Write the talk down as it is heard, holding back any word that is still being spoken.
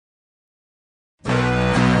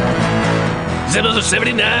It's episode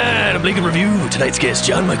 79 of Blink and Review. Tonight's guest,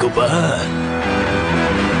 John Michael Bond.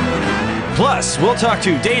 Plus, we'll talk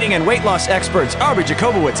to dating and weight loss experts Aubrey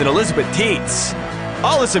Jacobowitz and Elizabeth Teets.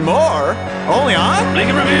 All this and more, only on Blink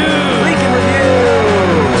and Review. Blink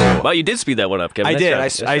and Review. Wow, you did speed that one up, Kevin. I did.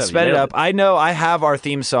 Nice I job. sped You it nailed up. I know I have our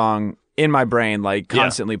theme song in my brain, like Yeah.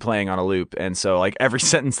 constantly playing on a loop, and so like every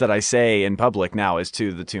sentence that I say in public now is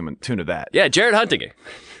to the tune of that. Yeah, Jared Hunting.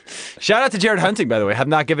 Shout out to Jared Hunting, by the way. Have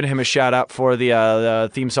not given him a shout out for the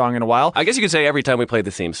theme song in a while. I guess you could say every time we play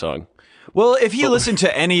the theme song. Well, if he listened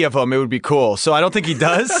to any of them, it would be cool. So I don't think he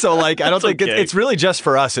does. So like, I don't think okay. it's really just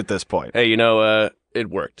for us at this point. Hey, it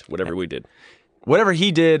worked, whatever we did. Whatever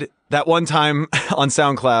he did that one time on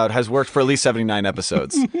SoundCloud has worked for at least 79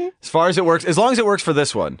 episodes. As far as it works, as long as it works for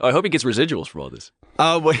this one. Oh, I hope he gets residuals from all this.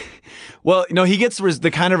 Well, he gets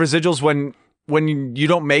the kind of residuals when you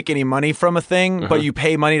don't make any money from a thing, but you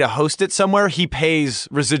pay money to host it somewhere. He pays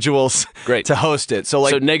residuals Great. to host it. So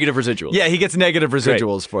negative residuals. Yeah, he gets negative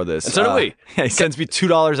residuals for this. And so do we. Yeah, he sends me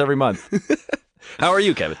 $2 every month. How are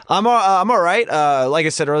you, Kevin? I'm all right. Like I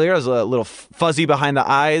said earlier, I was a little fuzzy behind the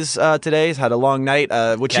eyes today. Had a long night.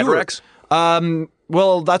 Cataracts?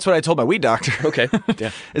 Well, that's what I told my weed doctor. Okay.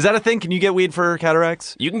 Yeah. Is that a thing? Can you get weed for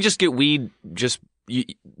cataracts? You can just get weed. You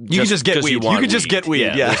can just get weed. You can just get weed.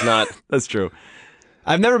 Yeah. There's not. That's true.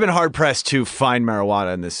 I've never been hard pressed to find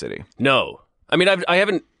marijuana in this city. No. I mean, I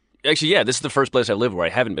haven't. Actually, yeah, this is the first place I live where I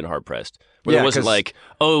haven't been hard pressed. Where Yeah, it wasn't 'cause- like,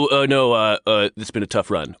 no, it's been a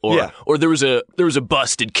tough run, or there was a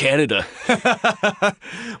bust in Canada.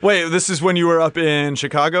 Wait, this is when you were up in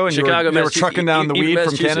Chicago and they were trucking down the weed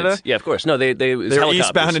from Canada? Yeah, of course. No, they were They're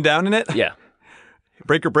eastbound and down in it? Yeah.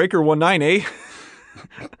 Breaker 19, eh?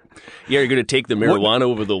 Yeah, you're gonna take the marijuana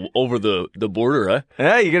over the border, huh?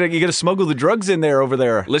 Yeah, you gotta smuggle the drugs in there over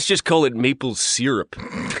there. Let's just call it maple syrup.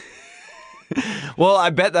 Well, I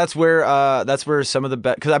bet that's where some of the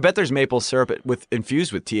because I bet there's maple syrup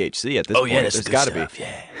infused with THC at this point. That's There's good got to stuff, be.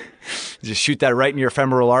 Yeah. Just shoot that right in your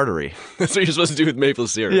femoral artery. That's what you're supposed to do with maple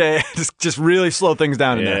syrup. Yeah, just really slow things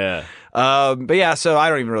down in there. Yeah. But yeah, so I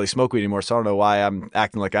don't even really smoke weed anymore, so I don't know why I'm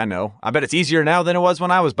acting like I know. I bet it's easier now than it was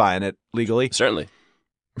when I was buying it legally. Certainly.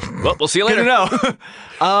 Well, we'll see you later. Good to know.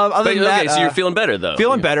 Other than that, so you're feeling better though.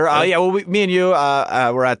 feeling better. Yeah, well, me and you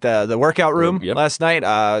were at the workout room Yep. last night.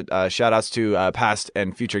 Shout outs to past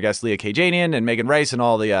and future guests Leah Kajanian and Megan Rice and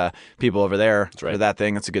all the people over there right. for that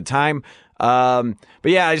thing. It's a good time. But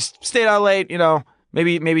yeah, I just stayed out late.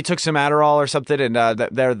 Maybe took some Adderall or something, and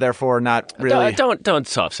they're therefore not really. Don't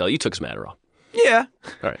soft sell. You took some Adderall. Yeah.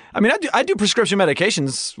 All right. I mean, I do prescription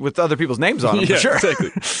medications with other people's names on them for sure. Exactly.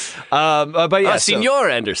 But yeah, Senor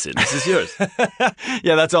Anderson, this is yours.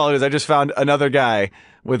 yeah, that's all it is. I just found another guy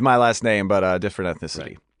with my last name, but different ethnicity.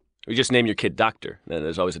 Right. We just name your kid Doctor. Then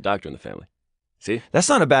there's always a doctor in the family. See? That's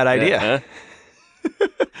not a bad idea. Yeah, huh?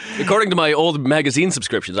 According to my old magazine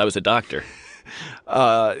subscriptions, I was a doctor.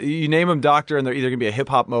 You name him Doctor, and they're either going to be a hip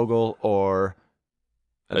hop mogul or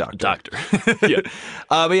a doctor. Yeah.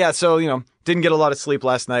 But yeah, so didn't get a lot of sleep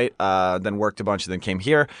last night. Then worked a bunch, and then came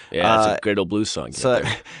here. Yeah, it's a great old blues song. So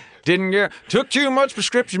took too much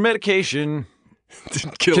prescription medication. Get a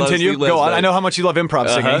lot of Continue. sleep last Go on. night. I know how much you love improv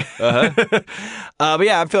singing. But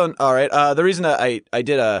yeah, I'm feeling all right. The reason that I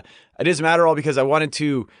did some Adderall because I wanted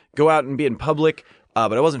to go out and be in public.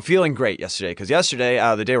 But I wasn't feeling great yesterday because yesterday,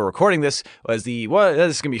 the day we're recording this, was this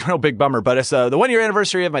is gonna be a real big bummer, but it's the 1 year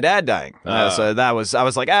anniversary of my dad dying. So I was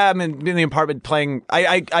like, I'm in the apartment playing.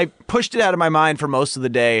 I pushed it out of my mind for most of the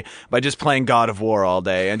day by just playing God of War all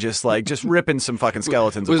day and just ripping some fucking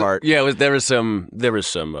skeletons apart. Yeah, there was some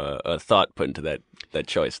thought put into that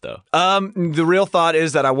choice though. The real thought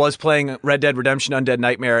is that I was playing Red Dead Redemption Undead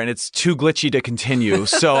Nightmare, and it's too glitchy to continue,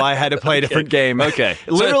 so I had to play a different game. Okay,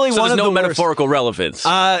 Literally, so one there's of no the worst. metaphorical relevance.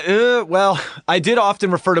 Well, I did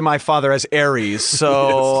often refer to my father as Ares,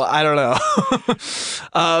 so I don't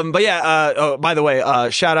know. But yeah, oh, by the way,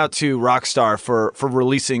 shout out to Rockstar for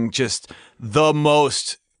releasing just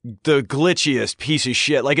the glitchiest piece of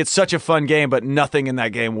shit. Like, it's such a fun game, but nothing in that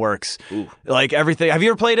game works. Ooh. Like, everything. Have you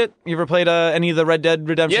ever played it? You ever played any of the Red Dead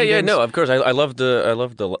Redemption games? No, of course. I loved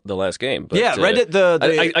the last game. But, Yeah, Red Dead.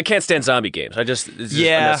 I can't stand zombie games. It's just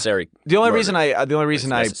Yeah. unnecessary. The only murder.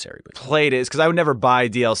 reason I necessary, but- played it is because I would never buy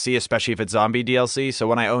DLC, especially if it's zombie DLC. So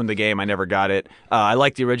when I owned the game, I never got it. I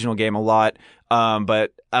liked the original game a lot.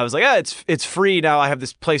 But I was like, it's free now. I have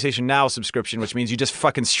this PlayStation Now subscription, which means you just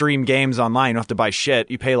fucking stream games online. You don't have to buy shit.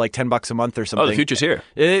 You pay like $10 a month or something. Oh, the future's here.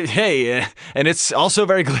 And it's also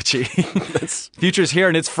very glitchy. Future's here,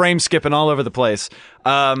 and it's frame skipping all over the place.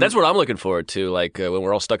 That's what I'm looking forward to. Like when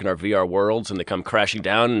we're all stuck in our VR worlds and they come crashing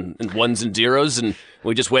down in ones and zeros, and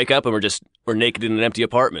we just wake up and we're just or naked in an empty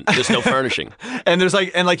apartment. There's no furnishing. And there's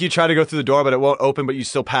like you try to go through the door, but it won't open, but you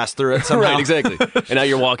still pass through it somehow. Right, exactly. And now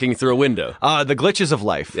you're walking through a window. The glitches of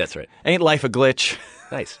life. That's right. Ain't life a glitch?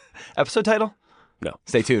 Nice. Episode title? No.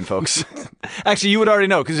 Stay tuned, folks. Actually, you would already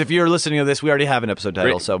know, because if you're listening to this, we already have an episode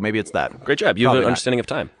title, Great. so maybe it's that. Great job. You have an understanding of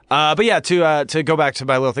time. But yeah, to go back to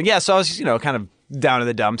my little thing. Yeah, so I was, kind of down in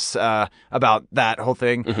the dumps about that whole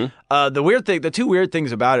thing. Mm-hmm. The two weird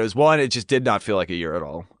things about it was, one, it just did not feel like a year at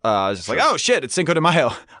all. I was just like, oh shit, it's Cinco de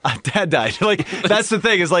Mayo. Dad died. Like, that's the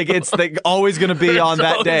thing, is like, it's always going to be on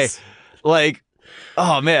that day. Like,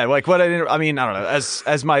 oh man, like what I don't know.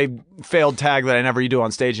 As my failed tag that I never do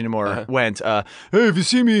on stage anymore went, hey, if you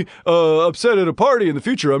see me upset at a party in the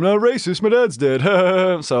future, I'm not racist. My dad's dead.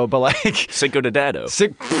 So, but like Cinco de Dado.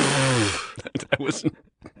 That wasn't.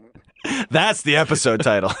 That's the episode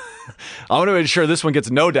title. I want to ensure this one gets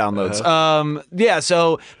no downloads. Yeah,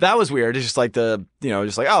 so that was weird. It's just like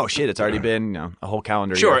oh shit, it's already been a whole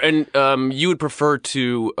calendar year. Sure, and you would prefer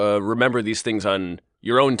to remember these things on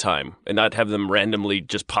your own time and not have them randomly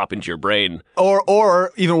just pop into your brain.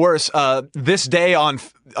 Or even worse, this day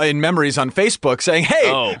in memories on Facebook saying,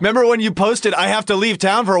 hey, remember when you posted, I have to leave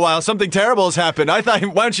town for a while, something terrible has happened. I thought,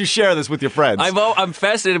 why don't you share this with your friends? I'm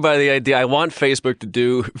fascinated by the idea. I want Facebook to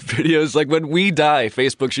do videos like when we die,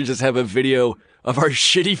 Facebook should just have a video of our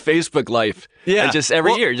shitty Facebook life. Yeah. And just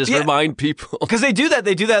every year, remind people. Because they do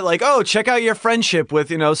that. Like, oh, check out your friendship with,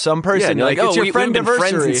 some person. Yeah, it's your friend we've been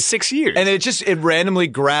anniversary. Friends in 6 years. And it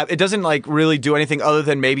randomly it doesn't like really do anything other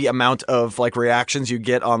than maybe amount of like reactions you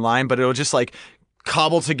get online, but it'll just like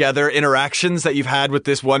cobble together interactions that you've had with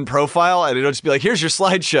this one profile, and it'll just be like, here's your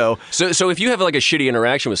slideshow. So if you have like a shitty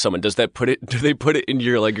interaction with someone, do they put it in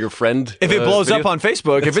your friend? If it blows video? up on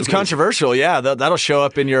Facebook, if it's controversial, yeah, that'll show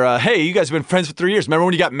up in your, hey, you guys have been friends for 3 years. Remember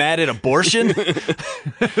when you got mad at abortion?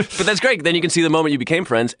 But that's great. Then you can see the moment you became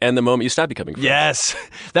friends and the moment you stopped becoming friends. Yes.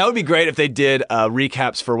 That would be great if they did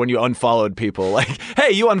recaps for when you unfollowed people. Like,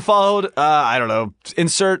 hey, you unfollowed, I don't know,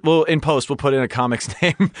 in post, we'll put in a comic's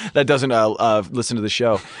name that doesn't listen to the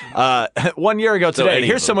show. 1 year ago today,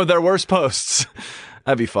 here's some of their worst posts.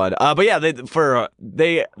 That'd be fun. But yeah,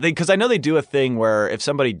 because I know they do a thing where if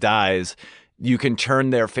somebody dies, you can turn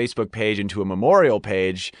their Facebook page into a memorial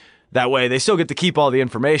page. That way, they still get to keep all the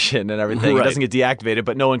information and everything. Right. It doesn't get deactivated,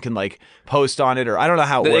 but no one can like post on it, or I don't know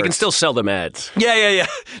how it works. They can still sell them ads. Yeah.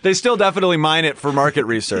 They still definitely mine it for market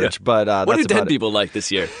research. But what that's do dead people like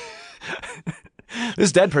this year?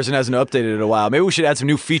 This dead person hasn't updated in a while. Maybe we should add some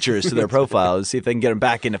new features to their profile and see if they can get them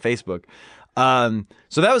back into Facebook.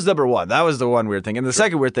 So that was number one. That was the one weird thing. And the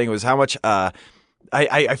second weird thing was how much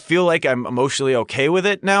I feel like I'm emotionally okay with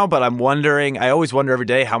it now, but I always wonder every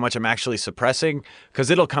day how much I'm actually suppressing, because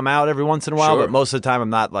it'll come out every once in a while, Sure. but most of the time I'm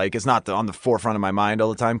not it's not on the forefront of my mind all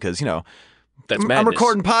the time, because, That's I'm madness.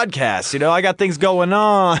 recording podcasts, I got things going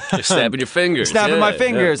on. You're snapping your fingers. Snapping my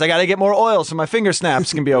fingers. Yeah. I got to get more oil so my finger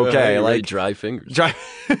snaps can be okay. Really dry fingers.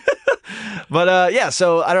 But yeah,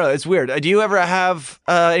 so I don't know. It's weird. Do you ever have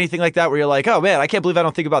anything like that where you're like, oh man, I can't believe I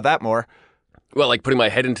don't think about that more? Well, like putting my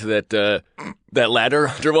head into that ladder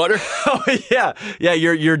underwater. Oh yeah,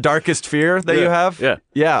 your darkest fear that you have.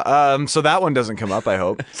 Yeah. So that one doesn't come up, I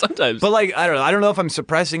hope. Sometimes, but like I don't know if I'm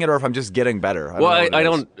suppressing it or if I'm just getting better. I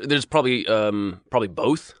don't. There's probably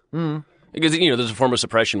both. Because there's a form of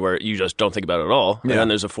suppression where you just don't think about it at all, and then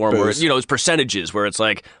there's a form where it's percentages where it's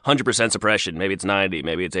like 100% suppression. Maybe it's 90,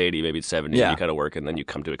 maybe it's 80, maybe it's 70. Yeah. And you kind of work, and then you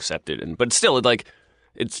come to accept it. But still,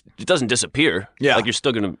 it doesn't disappear. Yeah. Like you're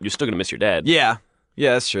still gonna miss your dad. Yeah.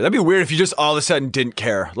 Yeah, that's true. That'd be weird if you just all of a sudden didn't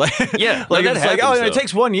care. Like, Yeah, like that it's like, happens, it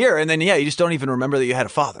takes 1 year, and then you just don't even remember that you had a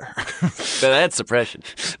father. That's suppression.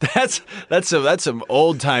 That's some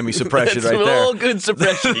old timey suppression That's right some there. old good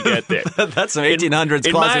suppression you got there. That's some 1800s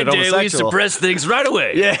In my closeted day, we homosexual. suppressed things right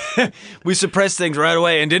away. Yeah, we suppressed things right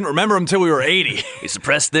away and didn't remember them until we were 80. We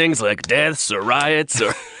suppressed things like deaths or riots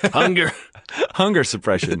or hunger. Hunger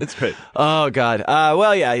suppression. That's right. Oh God.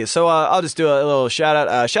 Well, yeah. So I'll just do a little shout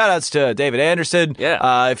out. Shout outs to David Anderson.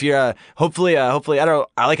 Yeah. If you're hopefully I don't know.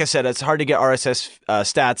 Like I said, it's hard to get RSS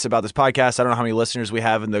stats about this podcast. I don't know how many listeners we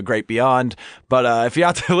have in the great beyond. But if you're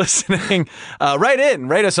out there listening,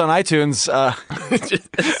 write us on iTunes.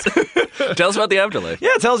 Tell us about the afterlife.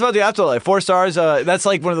 Yeah, tell us about the afterlife. 4 stars. That's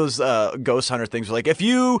like one of those ghost hunter things. Where like if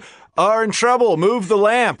you are in trouble, move the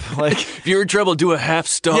lamp. Like If you're in trouble, do a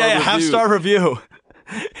half-star yeah, review. half-star review.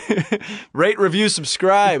 Rate, review,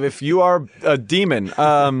 subscribe if you are a demon.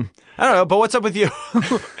 I don't know, but what's up with you?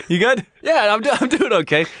 You good? Yeah, I'm doing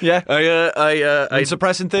okay. Yeah. I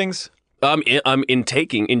suppressing things? I'm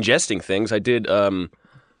ingesting things. I did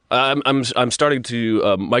I'm starting to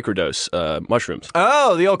microdose mushrooms.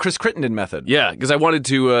 Oh, the old Chris Crittenden method. Yeah, because I wanted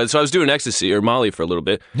to. So I was doing ecstasy or Molly for a little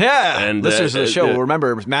bit. Yeah, and listeners of the show will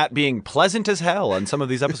remember Matt being pleasant as hell on some of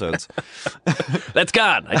these episodes. That's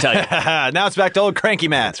gone, I tell you. Now it's back to old cranky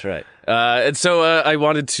Matt. That's right. And so I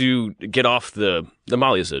wanted to get off the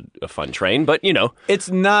Molly is a fun train, but it's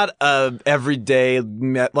not a everyday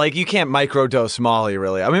like you can't microdose Molly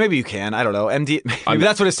really. I mean, maybe you can. I don't know. Maybe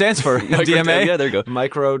that's what it stands for. MDMA. Yeah, there you go.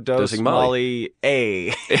 Microdose Molly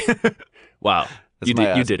A. Wow. You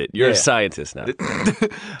did it. You're a scientist now.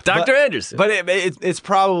 Dr. Anderson. But it's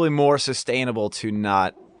probably more sustainable to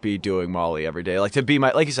not be doing Molly every day. Like to be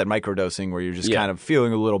like you said, microdosing where you're just kind of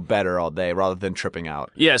feeling a little better all day rather than tripping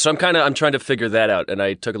out. Yeah, so I'm trying to figure that out, and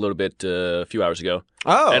I took a little bit a few hours ago.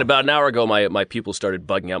 Oh. And about an hour ago, my pupils started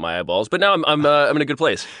bugging out my eyeballs, but now I'm in a good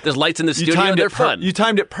place. There's lights in the studio, and they're fun. You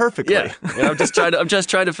timed it perfectly. Yeah, and I'm just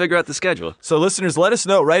trying to figure out the schedule. So listeners, let us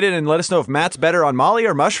know. Write in and let us know if Matt's better on Molly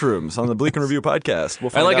or mushrooms on the Bleak and Review podcast. We'll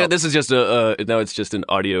find out. This is just now it's just an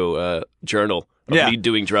audio journal of me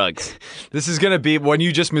doing drugs. This is gonna be when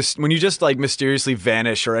you just like mysteriously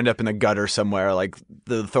vanish or end up in a gutter somewhere. Like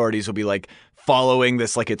the authorities will be like following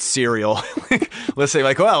this like it's serial. Let's say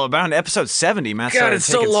like, well, about episode 70, Matt. God, it's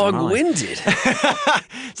so long-winded.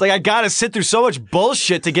 It's like I gotta sit through so much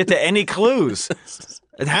bullshit to get to any clues.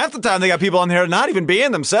 And half the time they got people on there not even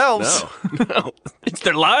being themselves. No.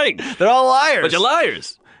 They're lying. They're all liars. Bunch of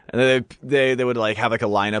liars. And they would like have like a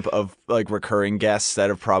lineup of like recurring guests that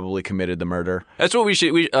have probably committed the murder. That's what we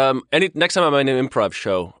should. Next time I'm on an improv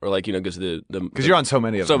show or like because you're on so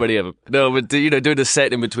many of them. So many of them. No, but doing the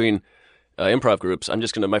set in between improv groups,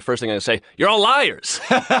 my first thing I'm gonna say, you're all liars.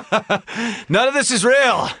 None of this is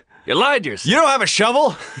real. You lied yourself. You don't have a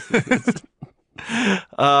shovel.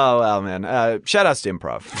 Oh well, man. Shout outs to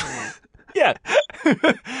improv. Yeah. So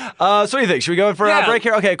what do you think? Should we go in for a break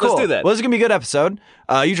here? Okay, cool. Let's do that. Well, this is going to be a good episode.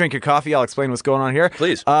 You drink your coffee. I'll explain what's going on here.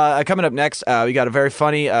 Please. Coming up next, we got a very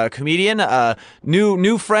funny comedian,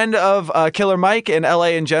 new friend of Killer Mike and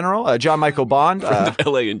L.A. in general, John Michael Bond. Friend of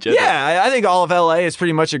L.A. in general. Yeah, I think all of L.A. is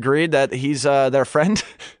pretty much agreed that he's their friend.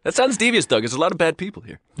 That sounds devious, Doug. There's a lot of bad people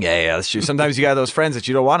here. Yeah, that's true. Sometimes you got those friends that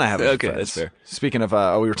you don't want to have. Okay, friends. that's fair. Speaking of,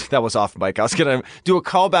 that was off mic. I was going to do a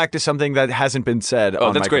callback to something that hasn't been said. Oh,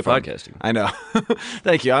 on that's microphone. great podcasting. I know.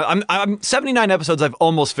 Thank you. I'm 79 episodes. I've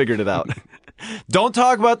almost figured it out. Don't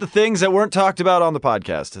talk about the things that weren't talked about on the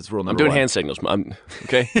podcast. That's rule number one. I'm doing hand signals.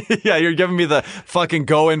 Okay. Yeah, you're giving me the fucking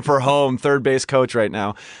go in for home third base coach right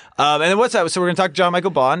now. And then what's that? So we're going to talk to John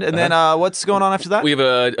Michael Bond. And then what's going on after that? We have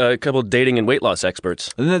a couple of dating and weight loss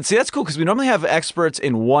experts. And then, see, that's cool because we normally have experts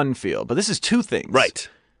in one field, but this is two things. Right.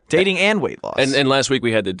 Dating and weight loss. And last week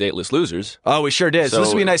we had the dateless losers. Oh, we sure did. So this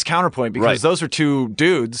would be a nice counterpoint because those are two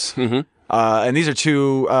dudes. Mm-hmm. And these are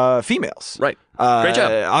two females. Right. Great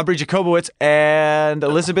job. Aubrey Jacobowitz and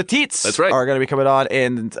Elizabeth Teets. That's right. Are going to be coming on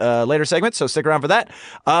in later segments, so stick around for that.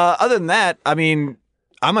 Other than that, I mean,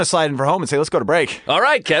 I'm going to slide in for home and say, let's go to break. All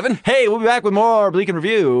right, Kevin. Hey, we'll be back with more Bleak and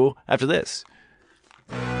Review after this.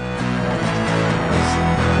 I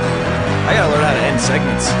got to learn how to end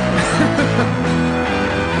segments.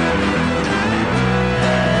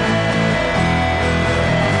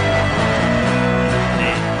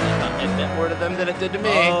 Than it did to me.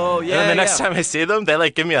 Oh, yeah. And then the next time I see them, they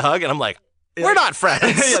like give me a hug, and I'm like, we're not friends.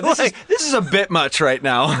 Yeah, this is a bit much right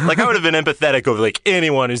now. Like I would have been empathetic over like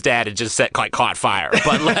anyone whose dad had just caught fire,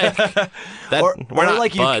 but like we're not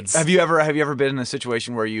like buds. Have you ever been in a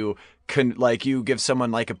situation where you you give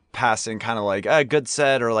someone like a passing kind of like good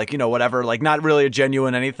set or like whatever, like not really a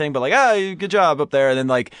genuine anything, but like good job up there, and then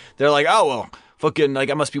like they're like, oh well. Fucking like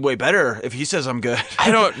I must be way better if he says I'm good. I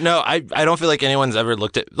don't know. I don't feel like anyone's ever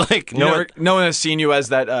looked at like no one has seen you as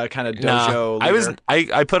that kind of dojo. Leader.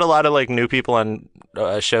 I put a lot of like new people on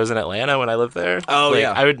shows in Atlanta when I lived there. Oh like,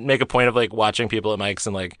 yeah. I would make a point of like watching people at mics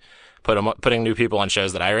and like putting new people on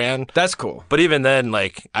shows that I ran. That's cool. But even then,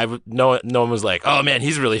 like no one was like, oh man,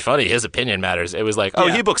 he's really funny. His opinion matters. It was like, oh,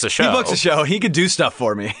 he books a show. He books a show. He could do stuff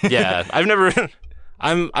for me. Yeah, I've never.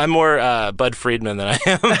 I'm more Bud Friedman than I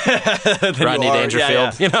am Rodney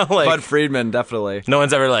Dangerfield. Yeah. Like Bud Friedman, definitely. No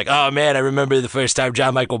one's ever like, oh man, I remember the first time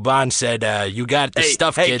John Michael Bond said, "You got the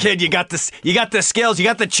stuff, kid. Hey kid, you got the skills, you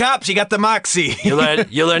got the chops, you got the moxie. you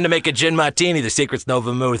learn to make a gin martini. The secret's no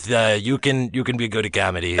vermouth. You can be good at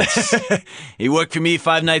comedy." You work for me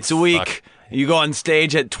 5 nights a week. Fuck. You go on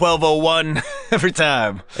stage at 12:01 every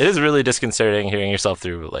time. It is really disconcerting hearing yourself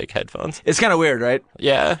through like headphones. It's kind of weird, right?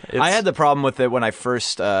 Yeah. I had the problem with it when when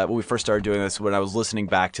we first started doing this. When I was listening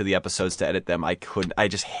back to the episodes to edit them, I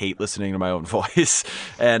just hate listening to my own voice,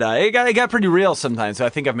 and it got pretty real sometimes. So I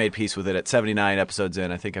think I've made peace with it at 79 episodes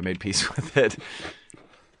in. I think I made peace with it.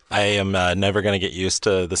 I am never going to get used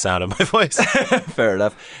to the sound of my voice. Fair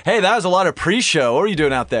enough. Hey, that was a lot of pre-show. What were you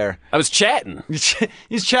doing out there? I was chatting.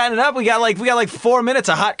 He's chatting it up. We got like 4 minutes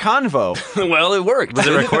of hot convo. Well, it worked. Was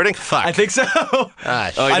it recording? Fuck. I think so.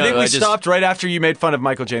 Gosh. I think we stopped right after you made fun of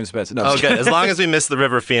Michael James Benson. No, good. As long as we missed the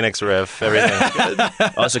River Phoenix riff, everything's good.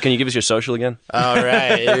 Also, can you give us your social again? All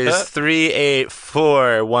right. It is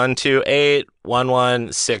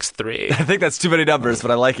 384-128-1163. I think that's too many numbers,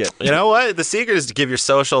 but I like it. You know what? The secret is to give your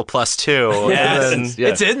social +2. Yes,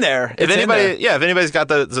 it's in there. If anybody's got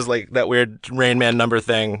this like that weird Rain Man number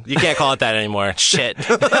thing, you can't call it that anymore. Shit.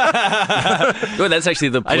 Well, that's actually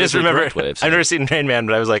the. I just remember. Way of I've never seen Rain Man,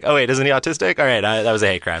 but I was like, oh wait, isn't he autistic? All right, that was a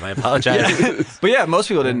hate crime. I apologize. But yeah, most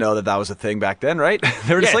people didn't know that was a thing back then, right?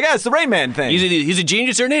 They were just like, it's the Rain Man thing. He's a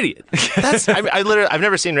genius or an idiot. I've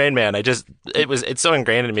never seen Rain Man. It's so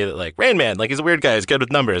ingrained in me that like Rain Man, like he's a weird guy. He's good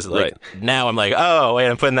with numbers. Like now I'm like, oh wait,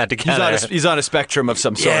 I'm putting that together. He's on a spectrum of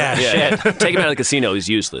some sort. Yeah, shit. Take him out of the casino. He's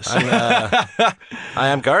useless. I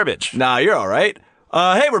am garbage. Nah, you're all right.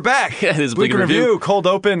 Hey, we're back. Yeah, this is Bleak Review, cold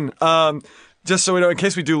open. Just so we know, in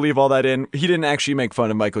case we do leave all that in, he didn't actually make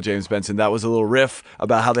fun of Michael James Benson. That was a little riff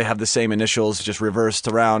about how they have the same initials, just reversed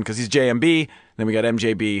around, because he's JMB, then we got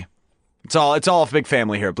MJB. It's all a big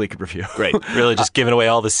family here at Bleak Review. Great. Really just giving away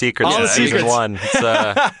all the secrets. All the secrets. Season 1.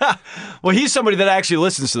 Well, he's somebody that actually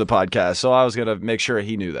listens to the podcast, so I was going to make sure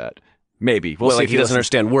he knew that. Maybe. We'll see like if he doesn't listens.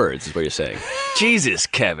 understand words, is what you're saying. Jesus,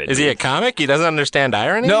 Kevin. Is he a comic? He doesn't understand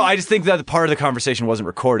irony? No, I just think that part of the conversation wasn't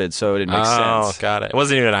recorded, so it didn't make sense. Oh, got it. It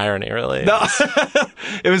wasn't even irony, really. No,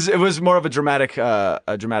 it was more of a dramatic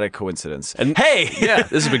coincidence. And hey, yeah,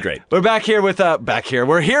 this has been great. We're back here with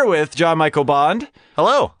We're here with John Michael Bond.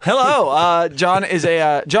 Hello. Hello. John is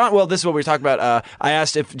a John. Well, this is what we were talking about. I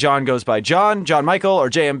asked if John goes by John Michael,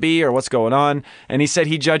 or JMB, or what's going on, and he said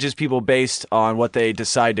he judges people based on what they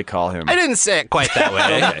decide to call him. I didn't say it quite that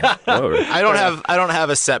way. Okay. I don't have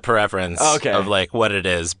a set preference of like what it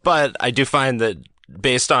is, but I do find that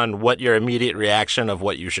based on what your immediate reaction of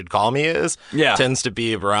what you should call me is, tends to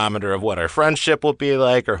be a barometer of what our friendship will be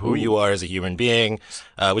like, or who you are as a human being,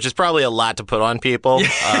 which is probably a lot to put on people.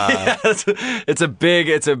 It's a big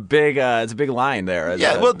line there.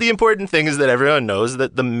 Well, the important thing is that everyone knows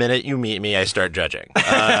that the minute you meet me, I start judging.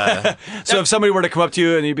 So if somebody were to come up to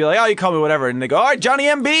you and you'd be like, "Oh, you call me whatever," and they go, "All right, Johnny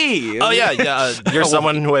MB." Oh yeah, you're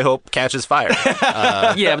someone who I hope catches fire.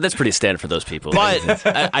 Yeah, but that's pretty standard for those people. But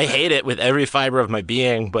I hate it with every fiber of my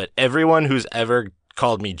being, but everyone who's ever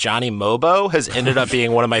called me Johnny Mobo has ended up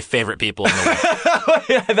being one of my favorite people in the world.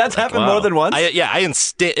 Yeah, that's happened more than once.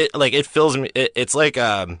 It fills me. It's like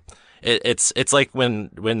it's like when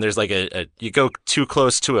there's like you go too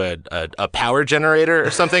close to a power generator or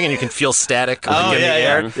something and you can feel static in the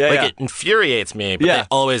air. It infuriates me, but they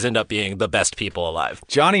always end up being the best people alive.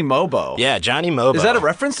 Johnny Mobo. Yeah, Johnny Mobo. Is that a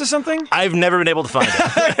reference to something? I've never been able to find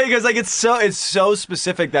it. Because like it's so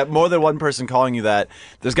specific that more than one person calling you that,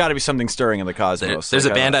 there's got to be something stirring in the cosmos. There's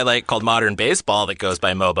a band I like called Modern Baseball that goes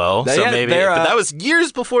by Mobo. But that was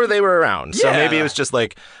years before they were around. So maybe it was just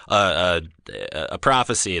like a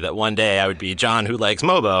prophecy that one day I would be John who likes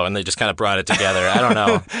Mobo, and they just kind of brought it together. I don't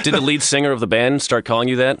know. Did the lead singer of the band start calling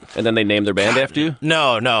you that, and then they named their band after you?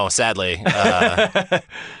 No, sadly.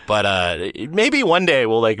 But maybe one day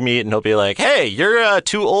we'll like meet, and he'll be like, "Hey, you're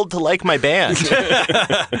too old to like my band."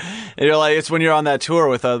 And you're like, it's when you're on that tour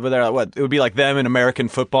with what? It would be like them in American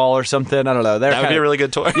football or something. I don't know. That would be a really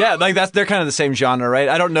good tour. Yeah, like they're kind of the same genre, right?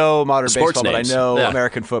 I don't know modern Sports baseball, names. but I know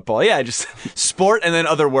American football. Yeah, just sport and then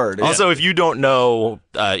other word. Also, if you don't know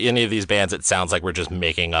any of these bands, it sounds like we're just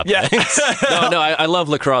making up things. No, I love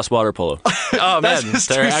lacrosse water polo. Oh man,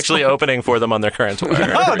 they're actually opening for them on their current tour.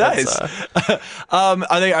 Oh, nice.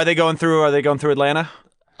 Are they going through Atlanta?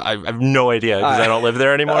 I have no idea because I don't live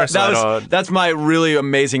there anymore. That's my really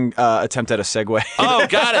amazing attempt at a segue. Oh,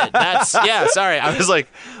 got it. Sorry. I was like,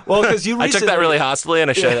 well, because I took that really hostily, and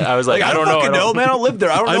I was like, I don't know, man. I don't live there.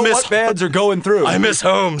 I don't know what bands are going through. I miss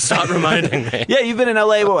home. Stop reminding me. Yeah, you've been in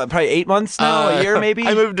LA probably 8 months now, a year maybe.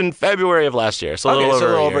 I moved in February of last year, so a little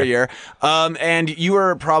over a year. And you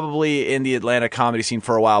were probably in the Atlanta comedy scene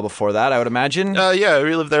for a while before that, I would imagine. Yeah,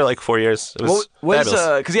 we lived there like 4 years. It was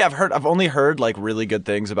fabulous. Because I've only heard like really good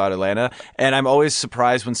things about Atlanta, and I'm always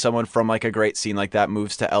surprised when someone from like a great scene like that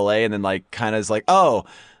moves to LA and then like kind of is like, oh,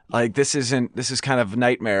 like this is kind of a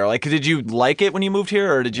nightmare. Like, did you like it when you moved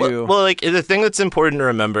here, or did you? Well, like the thing that's important to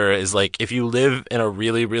remember is like if you live in a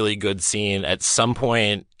really, really good scene, at some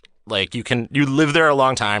point, like you live there a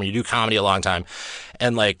long time, you do comedy a long time,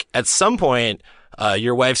 and like at some point,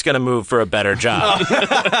 your wife's going to move for a better job.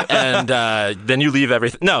 And then you leave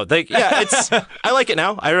everything. No, I like it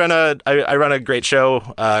now. I run a great show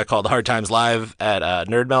called Hard Times Live at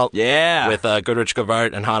Nerd Melt. Yeah. With Goodrich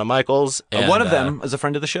Gavart and Hannah Michaels. And, one of them is a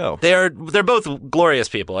friend of the show. They're both glorious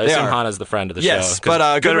people. I assume Hannah's the friend of the show. Yes,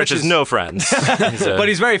 but Goodrich is no friends. But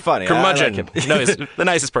he's very funny. Curmudgeon. I like him. No, he's the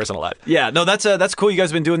nicest person alive. Yeah, no, that's cool. You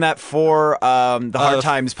guys have been doing that for the Hard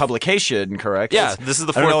Times publication, correct? Yeah, this is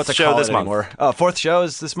the fourth show this month. Fourth show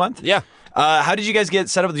is this month? Yeah. How did you guys get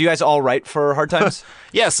set up? Do you guys all write for Hard Times?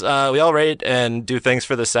 Yes, we all write and do things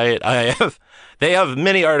for the site. They have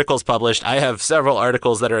many articles published. I have several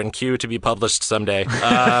articles that are in queue to be published someday.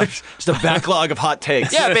 Just a backlog of hot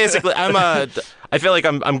takes. Yeah, basically, I feel like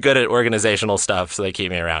I'm good at organizational stuff, so they keep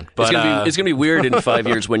me around. But it's gonna be weird in 5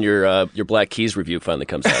 years when your Black Keys review finally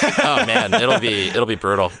comes out. Oh man, it'll be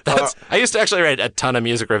brutal. I used to actually write a ton of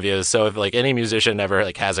music reviews, so if like any musician ever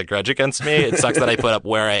like has a grudge against me, it sucks that I put up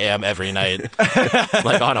where I am every night,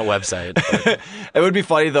 like on a website. It would be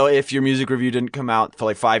funny though if your music review didn't come out for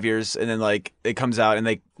like 5 years, and then like it comes out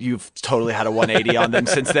and you've totally had a 180 on them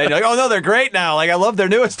since then. You're like, oh no, they're great now. Like I love their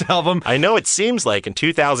newest album. I know it seems like in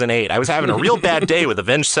 2008 I was having a real bad day with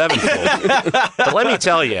Avenged Sevenfold. But let me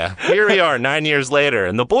tell you, here we are 9 years later,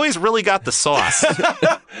 and the boys really got the sauce.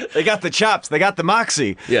 They got the chops. They got the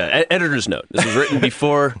moxie. Yeah, editor's note. This was written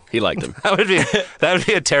before he liked them. That would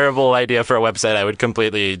be a terrible idea for a website. I would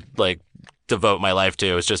completely devote my life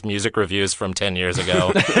to. It's just music reviews from 10 years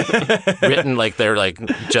ago, written like they're like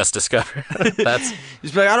just discovered. That's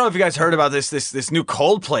just like, I don't know if you guys heard about this new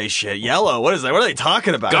Coldplay shit. Yellow. What is that? What are they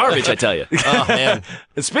talking about? Garbage, I tell you. Oh man.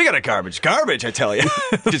 And speaking of garbage, I tell you.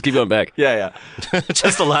 Just keep going back. Yeah.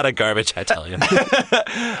 Just a lot of garbage, I tell you.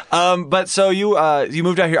 But so you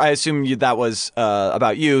moved out here. I assume that was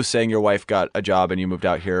about you saying your wife got a job and you moved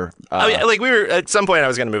out here. We were at some point I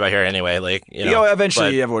was going to move out here anyway.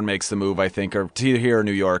 Eventually everyone makes the move, I think, or to here or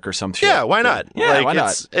New York or some shit. Yeah, why not? Yeah, why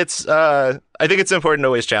not? It's I think it's important to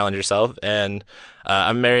always challenge yourself, and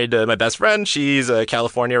I'm married to my best friend. She's a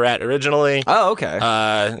California rat originally. Oh,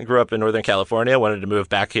 okay. Grew up in Northern California, wanted to move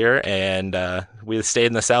back here, and we stayed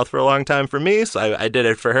in the South for a long time for me, so I did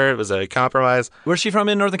it for her. It was a compromise. Where's she from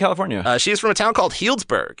in Northern California? She's from a town called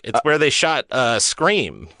Healdsburg. It's where they shot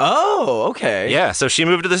Scream. Oh, okay. Yeah, so she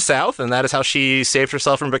moved to the South, and that is how she saved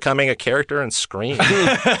herself from becoming a character in Scream.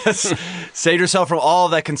 Saved herself from all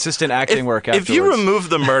that consistent acting work afterwards. If you remove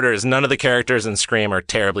the murders, none of the characters in Scream are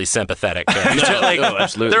terribly sympathetic.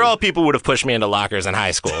 Absolutely. They're all people who would have pushed me into lockers in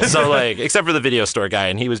high school. So, except for the video store guy,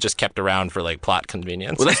 and he was just kept around for, plot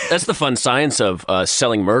convenience. Well, that's the fun science of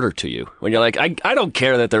selling murder to you. When you're like, I don't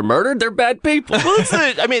care that they're murdered, they're bad people. Well,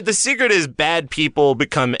 the secret is bad people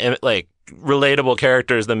become, relatable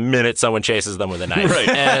characters the minute someone chases them with a knife. Right.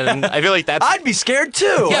 And I feel like that's... I'd be scared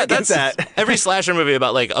too. Yeah, that's that. Every slasher movie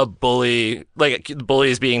about a bully,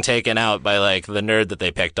 bullies being taken out by the nerd that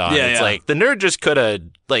they picked on. It's the nerd just could have,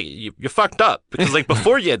 you fucked up. Because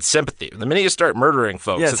before you had sympathy. The minute you start murdering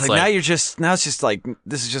folks, it's now it's just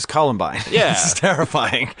this is just Columbine. Yeah. This is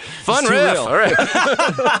terrifying. Fun riff. All right.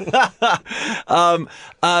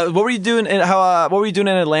 What were you doing what were you doing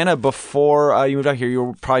in Atlanta before you moved out here? You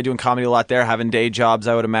were probably doing comedy a lot there, having day jobs,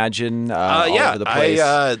 I would imagine. All over the place.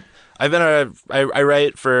 I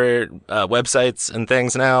write for websites and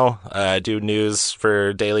things now. I do news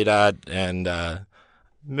for Daily Dot and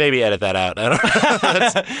maybe edit that out. I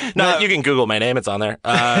don't know. You can Google my name; it's on there.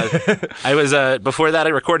 I was before that.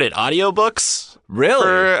 I recorded audiobooks. Really?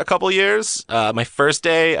 For a couple years. My first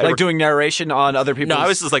day... doing narration on other people's... No, I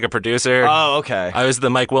was just a producer. Oh, okay. I was the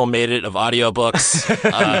Mike Will Made It of audiobooks.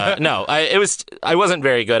 I wasn't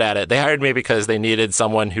very good at it. They hired me because they needed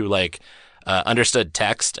someone who, understood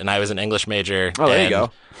text, and I was an English major. Oh, there you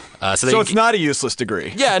go. So it's not a useless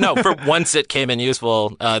degree. Yeah, no. For once it came in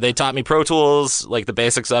useful. They taught me Pro Tools, the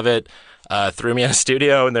basics of it. Threw me in a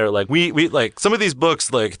studio, and they're like, we some of these books,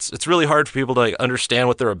 it's really hard for people to understand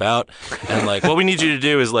what they're about, and what we need you to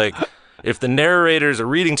do is if the narrators are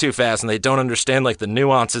reading too fast and they don't understand the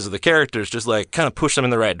nuances of the characters, just kind of push them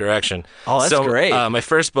in the right direction. Oh, that's great. My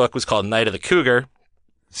first book was called Night of the Cougar.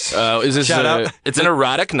 Is this It's an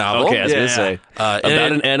erotic novel. Okay, I was going to say. About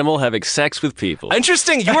an animal having sex with people.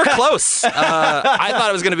 Interesting. You were close. I thought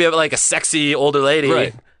it was going to be a sexy older lady.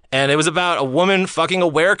 Right. And it was about a woman fucking a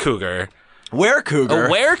were-cougar. Were-cougar? A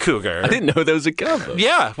were-cougar. I didn't know that was a combo.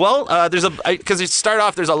 Yeah, well, because you start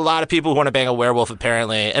off, there's a lot of people who want to bang a werewolf,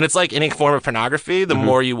 apparently, and it's like any form of pornography. The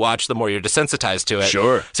more you watch, the more you're desensitized to it.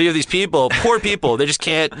 Sure. So you have these people, poor people, they just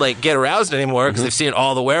can't, get aroused anymore because they've seen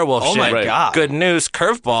all the werewolf shit. Oh, my God. Good news,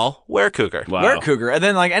 curveball, were-cougar. Wow. Were-cougar, and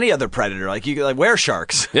then, any other predator,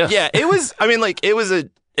 were-sharks. Yeah. Yeah, it was,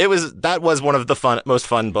 that was one of the most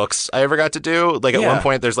fun books I ever got to do. Like at one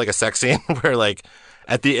point, there's like a sex scene where like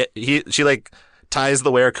she like ties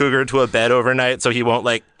the were-cougar to a bed overnight so he won't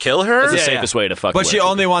like kill her. That's the safest way to fuck. But she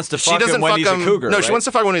only wants to fuck him when he's a cougar. No, right? she wants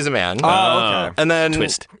to fuck when he's a man. Oh, okay. And then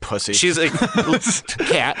twist pussy. She's a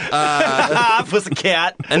cat. Pussy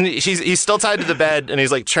cat. And he's still tied to the bed, and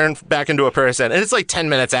he's like turned back into a person. And it's like 10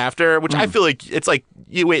 minutes after, which I feel like it's like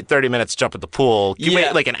you wait 30 minutes to jump at the pool. You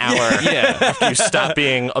wait like an hour after you stop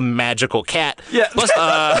being a magical cat. Yeah. Plus,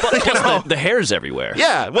 the hair's everywhere.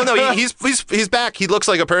 Yeah. Well, no, he's back. He looks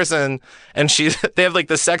like a person, and they have like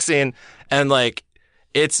the sex scene, and like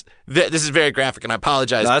this is very graphic, and I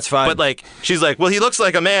apologize. No, that's fine. But like she's like, well, he looks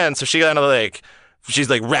like a man, so she kind of like she's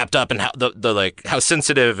like wrapped up in how the like how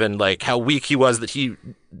sensitive and like how weak he was that he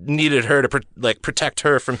needed her to protect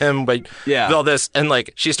her from him by all this, and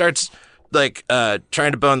like she starts like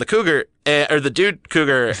trying to bone the cougar or the dude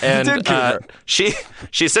cougar, and she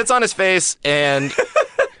sits on his face and.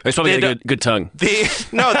 He's probably got a good tongue.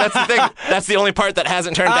 No, that's the thing. That's the only part that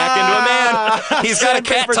hasn't turned back into a man. He's got a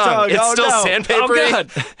cat tongue. It's still sandpaper. Oh, God.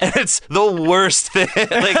 And it's the worst thing.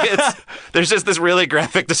 Like there's just this really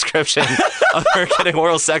graphic description of her getting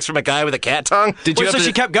oral sex from a guy with a cat tongue. So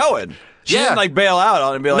she kept going. She didn't like bail out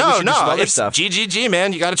on it and be like, it's stuff. GGG,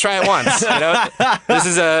 man. You got to try it once. You know,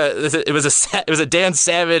 it was a Dan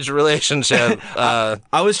Savage relationship.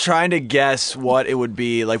 I was trying to guess what it would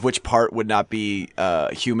be, like which part would not be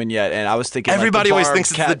human yet, and I was thinking everybody always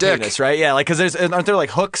thinks it's the dick, penis, right? Yeah, like because aren't there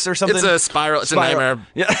like hooks or something? It's a spiral. It's a nightmare.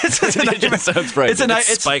 Yeah, it's a nightmare. Sounds right.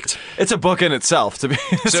 It's spiked. It's a book in itself. To be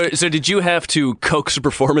so did you have to coax a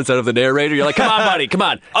performance out of the narrator? You're like, come on, buddy, come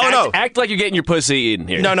on. Act like you're getting your pussy eaten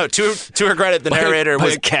here. No. To her credit, the narrator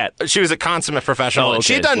was a cat. She was a consummate professional. Oh, okay.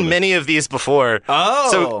 She'd done many of these before.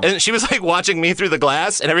 Oh. And she was like watching me through the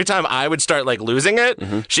glass, and every time I would start like losing it,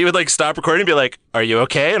 she would like stop recording and be like, "Are you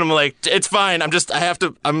okay?" And I'm like, "It's fine.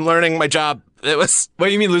 I'm learning my job." It was. What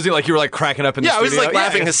do you mean losing? Like you were like cracking up in the studio? I was like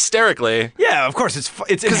laughing hysterically. Yeah, of course.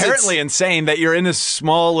 It's inherently insane that you're in this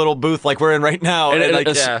small little booth like we're in right now,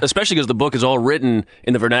 especially because the book is all written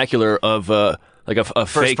in the vernacular of. Like a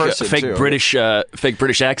fake British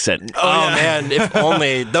accent. Oh man, if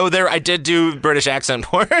only. Though I did do British accent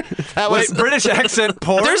porn. British accent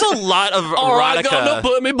porn. There's a lot of erotica. All right, gonna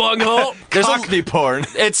put me bunghole. There's Cockney porn.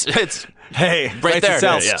 It's hey right there.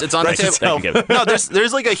 It's on the table. No,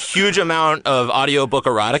 there's like a huge amount of audiobook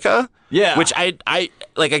erotica. Yeah, which I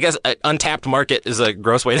guess untapped market is a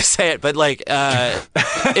gross way to say it, but like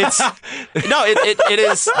it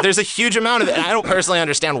is. There's a huge amount of it. And I don't personally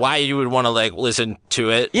understand why you would want to like listen to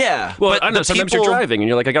it. Yeah, well, I know sometimes you're driving and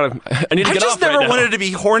you're like, I need to get off. I just never wanted to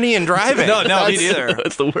be horny and driving. No, me neither.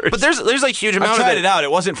 That's the worst. But there's like huge amount of it. I tried it out.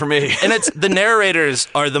 It wasn't for me. And it's the narrators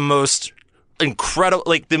are the most incredible,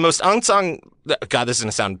 like the most unsung. God, this is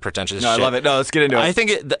gonna sound pretentious. No, I love it. No, let's get into it. I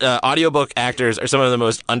think audiobook actors are some of the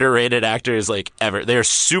most underrated actors like ever. They are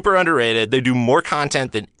super underrated. They do more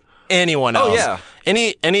content than anyone else. Oh yeah.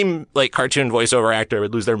 Any like cartoon voiceover actor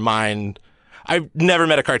would lose their mind. I've never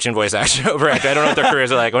met a cartoon voiceover actor. I don't know what their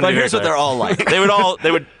careers are like. But here's what they're all like. They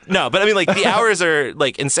would no, but I mean like the hours are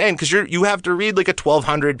like insane because you have to read like a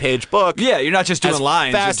 1,200 page book. Yeah, you're not just doing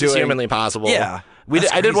lines. Fast as humanly possible. Yeah.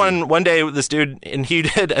 I did one day with this dude, and he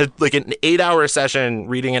did an 8-hour session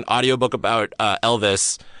reading an audiobook about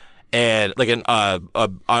Elvis, and like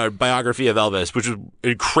a biography of Elvis, which was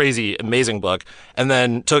a crazy, amazing book, and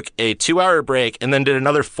then took a 2-hour break, and then did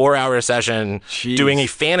another 4-hour session doing a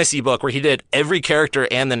fantasy book where he did every character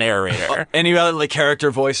and the narrator. And he had like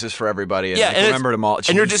character voices for everybody. And remembered them all.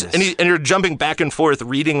 And you're jumping back and forth,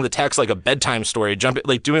 reading the text like a bedtime story,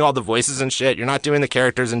 doing all the voices and shit. You're not doing the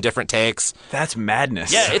characters in different takes. That's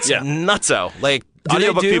madness. Yeah, it's nutso. Like.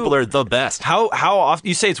 Audiobook people are the best. How often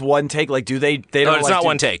you say it's one take? Like, do they? They don't. No, it's not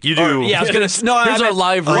one take. You do. Yeah, I was gonna. No, here's our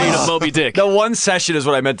live read of Moby Dick. The one session is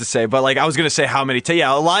what I meant to say, but like I was gonna say how many.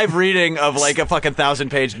 A live reading of like a fucking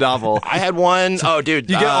 1,000-page novel. I had one. Oh, dude,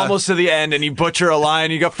 you get almost to the end and you butcher a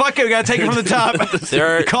line. You go, fuck it, we gotta take it from the top.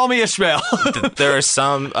 Call me Ishmael. There are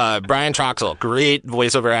some. Brian Troxell, great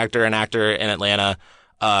voiceover actor and actor in Atlanta.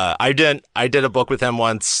 I did a book with him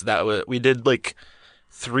once that we did like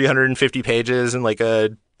 350 pages in like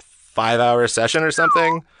a 5-hour session or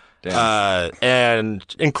something. And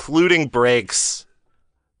including breaks,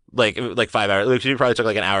 like 5 hours. Like, it probably took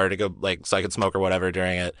like an hour to go, like, so I could smoke or whatever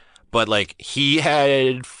during it. But like he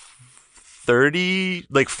had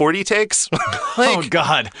 40 takes. Oh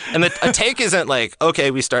God. And a take isn't like,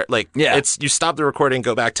 okay, we start like, it's, you stop the recording,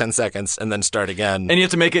 go back 10 seconds and then start again. And you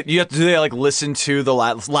have to make it, you have to like listen to the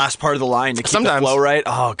last part of the line to keep the flow right.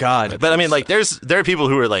 Oh God. But I mean, like there are people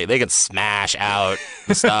who are like, they can smash out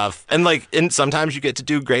stuff. And like, and sometimes you get to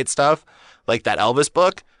do great stuff like that Elvis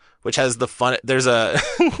book, which has the fun,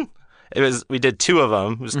 we did 2 of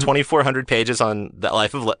them. It was 2,400 pages on the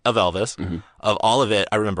life of Elvis. Mm-hmm. Of all of it,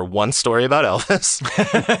 I remember one story about Elvis.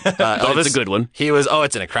 Elvis, it's a good one.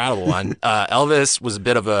 It's an incredible one. Elvis was a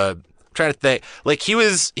bit of a, I'm trying to think, like he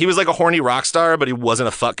was like a horny rock star, but he wasn't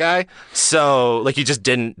a fuck guy. So like he just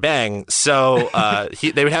didn't bang. So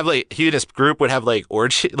they would have like, he and his group would have like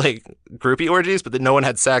groupie orgies, but then no one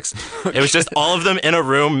had sex. It was just all of them in a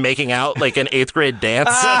room making out like an 8th grade dance.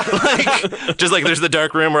 Like just like there's the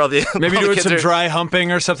dark room where all the maybe all doing the some dry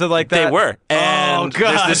humping or something like that. They were. And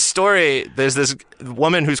there's this story. There's this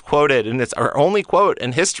woman who's quoted, and it's our only quote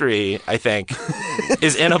in history, I think,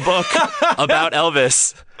 is in a book about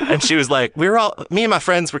Elvis. And she was like, me and my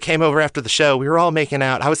friends came over after the show. We were all making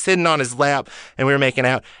out. I was sitting on his lap and we were making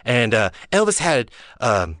out. And Elvis had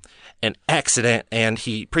an accident and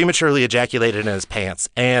he prematurely ejaculated in his pants.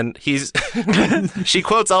 And she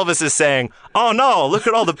quotes Elvis as saying, "Oh no, look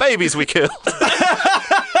at all the babies we killed."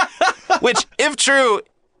 Which, if true,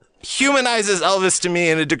 humanizes Elvis to me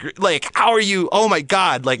in a degree. Like, how are you? Oh my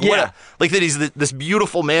God! Like, what? Like that he's this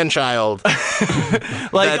beautiful man child.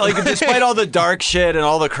 like despite all the dark shit and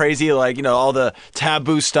all the crazy, like, you know, all the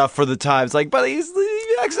taboo stuff for the times. Like, but he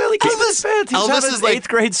accidentally killed his pants. Elvis is like 8th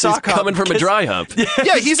grade sock hop. Coming from a dry hump.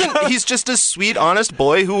 Yeah, he's just a sweet, honest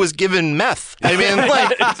boy who was given meth. I mean,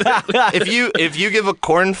 like, if you give a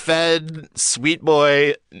corn-fed sweet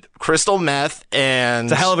boy crystal meth and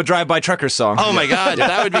it's a hell of a Drive-By Truckers song. Oh my God,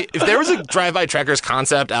 that would be. If there was a Drive-By Truckers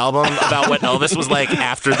concept album about what Elvis was like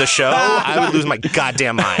after the show, I would lose my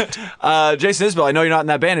goddamn mind. Jason Isbell, I know you're not in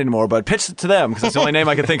that band anymore, but pitch it to them because that's the only name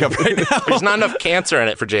I can think of right now. There's not enough cancer in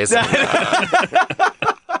it for Jason.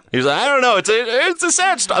 He's like, I don't know. It's a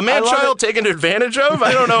sad a man-child taken advantage of.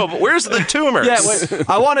 I don't know, but where's the tumors? Yeah, wait,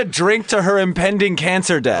 I want to drink to her impending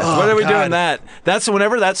cancer death. When are we doing that? That's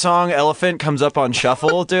whenever that song "Elephant" comes up on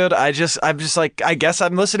shuffle, dude. I'm just like, I guess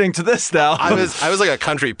I'm listening to this now. I was like a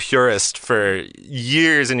country purist for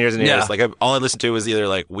years and years and years. Yeah. Like all I listened to was either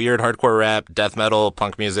like weird hardcore rap, death metal,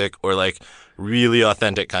 punk music, or like really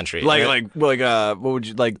authentic country. What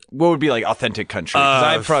would be like authentic country? 'Cause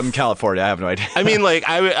I'm from California. I have no idea. I mean, like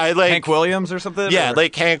I like Hank Williams or something. Yeah,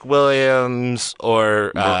 like Hank Williams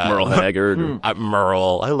or Merle Haggard.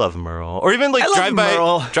 Merle. I love Merle. Or even like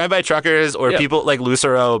Drive-By Truckers or people like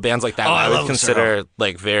Lucero, bands like that. I would consider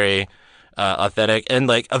like very authentic. And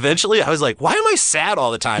like eventually I was like, why am I sad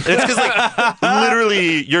all the time? And it's because like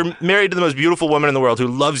literally you're married to the most beautiful woman in the world who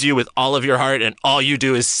loves you with all of your heart, and all you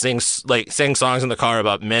do is sing songs in the car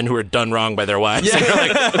about men who are done wrong by their wives. Yeah. And you're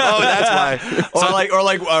like, oh, that's why. Or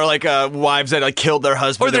like wives that like killed their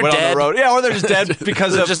husband. Or they're went dead. On the road. Yeah, or they're just dead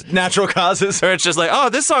because of just natural causes. Or it's just like, oh,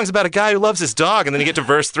 this song's about a guy who loves his dog, and then you get to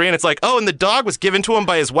verse 3 and it's like, oh, and the dog was given to him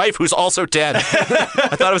by his wife who's also dead. I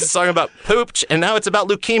thought it was a song about poop, and now it's about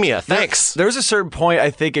leukemia. Thanks. There was a certain point, I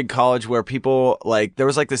think, in college where people like there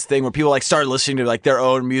was like this thing where people like started listening to like their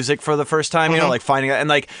own music for the first time, you know, like finding out, and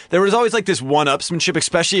like there was always like this one-upsmanship,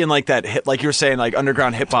 especially in like that hip, like you're saying, like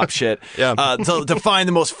underground hip hop shit. Yeah. To find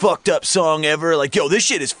the most fucked up song ever, like, yo, this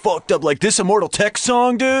shit is fucked up. Like this Immortal Tech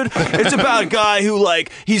song, dude. It's about a guy who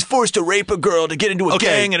like he's forced to rape a girl to get into a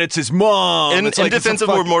gang, and it's his mom. In defense of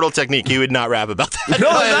Immortal Technique, he would not rap about that.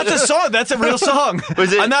 No, that's a song. That's a real song.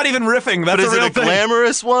 I'm not even riffing. That's a real thing.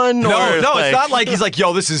 Glamorous one? No, it's not like he's like,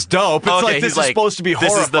 yo, this is dope. It's like this is supposed to be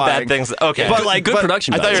horrifying. This is the bad things. Okay, but like good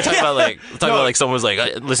production. I thought you were talking about like someone was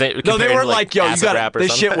like listening. No, they weren't like, yo, you got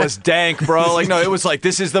this shit was dank, bro. Like, no, it was like,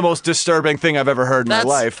 this is the most disturbing thing I've ever heard in my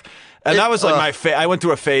life. And that was like my I went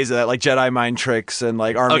through a phase of that, like Jedi Mind Tricks and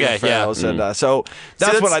like Army of Pharaohs, and so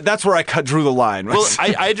that's where I drew the line. Well,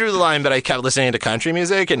 I drew the line, but I kept listening to country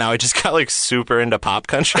music, and now I just got like super into pop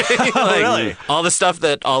country. Like, really? All the stuff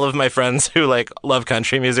that all of my friends who like love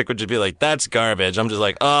country music would just be like, that's garbage. I'm just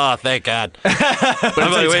like, oh, thank God. But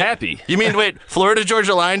I'm like, happy. You mean Florida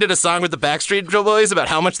Georgia Line did a song with the Backstreet Boys about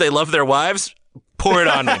how much they love their wives? pour it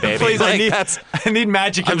on me, baby. Please, like, I need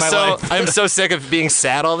magic in my life. I'm so sick of being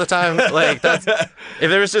sad all the time. Like,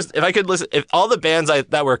 if I could listen, if all the bands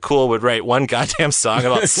that were cool would write one goddamn song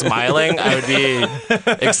about smiling, I would be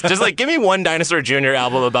just like, give me one Dinosaur Jr.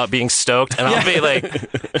 album about being stoked, and I'll be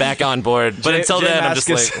like back on board. But until then, I'm just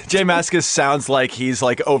like, Jay Mascis sounds like he's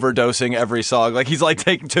like overdosing every song. Like he's like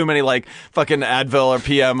taking too many like fucking Advil or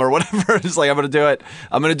PM or whatever. It's like, I'm gonna do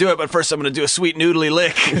it, but first I'm gonna do a sweet noodly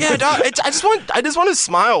lick. Yeah, dog, I just want to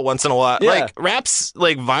smile once in a while. Yeah. Like, rap's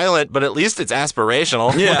like violent, but at least it's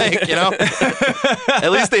aspirational. Yeah. Like, you know,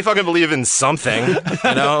 at least they fucking believe in something.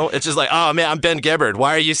 You know, it's just like, oh man, I'm Ben Gibbard.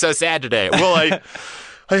 Why are you so sad today? Well, I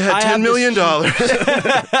had $10 million.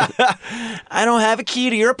 I don't have a key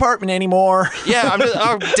to your apartment anymore. Yeah, I'm just,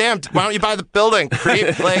 oh, damn, why don't you buy the building,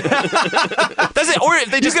 creep? Like, that's it. Or if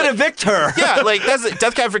they just gonna evict her. Yeah, like, that's it.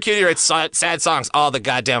 Death Cab for Cutie writes sad songs all the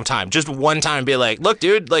goddamn time. Just one time be like, look,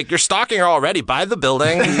 dude, like, you're stalking her already. Buy the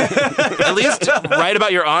building. At least write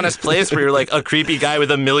about your honest place where you're like a creepy guy with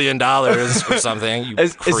 $1 million or something. You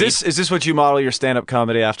is this what you model your stand-up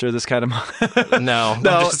comedy after, this kind of No.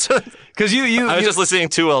 Because I was just listening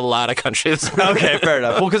to a lot of countries. Okay, fair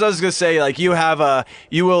enough. Well, because I was going to say, like, you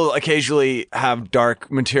will occasionally have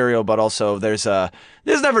dark material, but also there's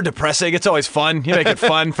never depressing. It's always fun. You make it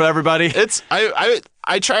fun for everybody.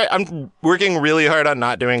 I try. I'm working really hard on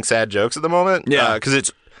not doing sad jokes at the moment. Yeah, because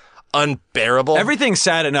it's unbearable. Everything's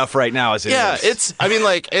sad enough right now as it is. I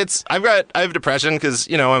have depression because,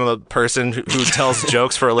 you know, I'm a person who tells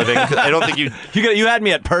jokes for a living. I don't think you had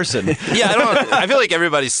me at person. Yeah, I feel like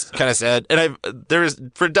everybody's kind of sad, and there was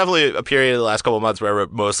for definitely a period of the last couple of months where I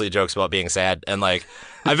wrote mostly jokes about being sad, and like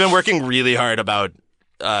I've been working really hard about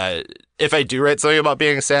if I do write something about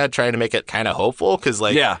being sad, trying to make it kind of hopeful, because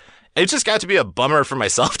like it just got to be a bummer for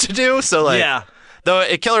myself to do. So like though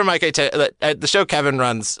at Killer Mike, at the show Kevin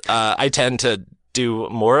runs, I tend to do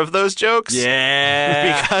more of those jokes.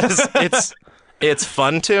 Yeah, because it's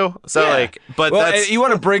fun too. So like, but that's, you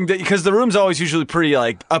want to bring because the room's always usually pretty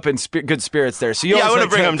like up in good spirits there. So you I want to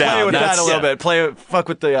bring them down. Play with that a little bit. Fuck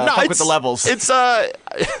with the levels. It's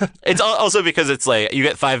it's also because it's like you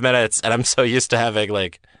get 5 minutes, and I'm so used to having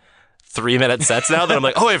like 3-minute sets now that I'm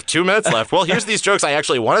like, oh, I have 2 minutes left. Well, here's these jokes I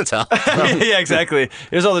actually want to tell. Yeah, exactly.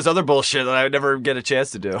 Here's all this other bullshit that I would never get a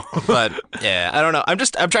chance to do. But yeah, I don't know.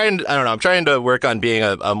 I'm trying to work on being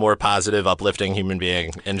a more positive, uplifting human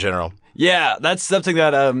being in general. Yeah, that's something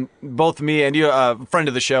that both me and you, friend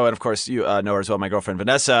of the show, and of course you know her as well, my girlfriend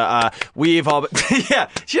Vanessa, we've all yeah,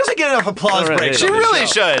 she doesn't get enough applause breaks. She really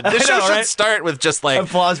should. The show should start with just like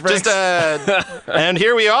applause breaks. And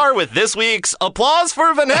here we are with this week's applause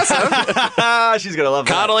for Vanessa. She's gonna love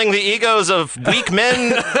coddling the egos of weak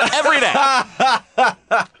men every day.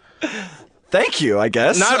 Thank you, I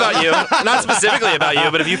guess. Not about you. Not specifically about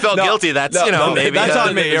you, but if you felt guilty, that's, maybe. That's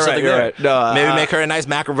on me. You're right. No, maybe make her a nice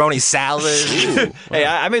macaroni salad. Hey,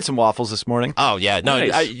 I made some waffles this morning. Oh, yeah. No,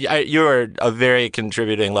 nice. You're a very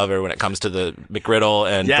contributing lover when it comes to the McGriddle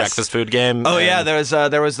and breakfast food game. Oh, yeah.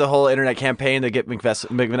 There was the whole internet campaign to get McVesna.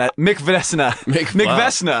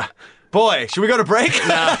 Boy, should we go to break?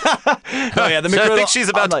 No. Oh, yeah, the McGriddle. I think she's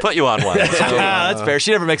about to put you on one. So. That's fair.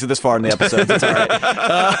 She never makes it this far in the episode. That's all right.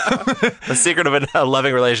 The secret of a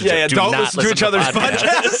loving relationship. Yeah, don't listen to each other's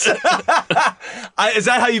podcasts. Is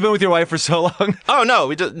that how you've been with your wife for so long? Oh, no.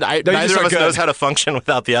 Neither of us knows how to function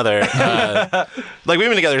without the other. Like, we've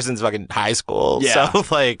been together since fucking high school. Yeah. So,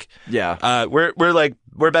 like,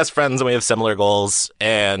 we're best friends and we have similar goals.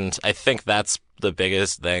 And I think that's the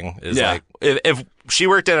biggest thing is like, if she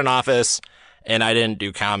worked in an office and I didn't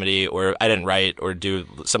do comedy or I didn't write or do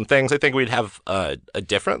some things, I think we'd have a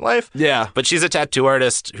different life. Yeah. But she's a tattoo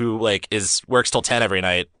artist who like works till 10 every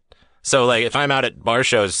night. So, like, if I'm out at bar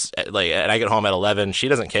shows, like, and I get home at 11, she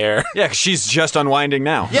doesn't care. Yeah, 'cause she's just unwinding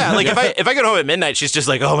now. Yeah, like, if I get home at midnight, she's just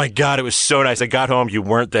like, oh, my God, it was so nice. I got home, you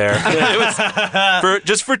weren't there. It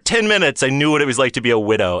was, for 10 minutes, I knew what it was like to be a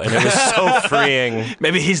widow, and it was so freeing.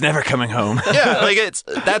 Maybe he's never coming home. Yeah, like,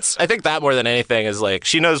 I think that more than anything is, like,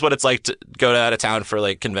 she knows what it's like to go out of town for,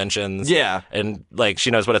 like, conventions. Yeah. And, like, she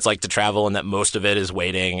knows what it's like to travel, and that most of it is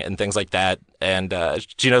waiting and things like that. And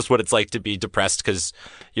she knows what it's like to be depressed because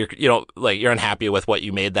you're unhappy with what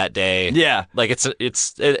you made that day. Yeah. Like it's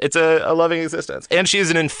a loving existence. And she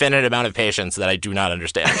has an infinite amount of patience that I do not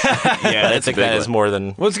understand. Yeah, I think that is more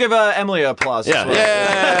than... Let's give Emily applause. Yeah.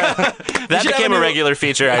 Yeah. That became a regular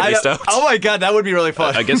feature. I'd be stoked. Oh my God, that would be really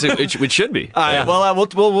fun. I guess it should be. All right, well,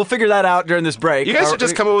 we'll figure that out during this break. You guys should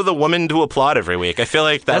just come up with a woman to applaud every week. I feel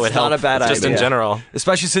like that would help. That's not a bad idea. Just in general.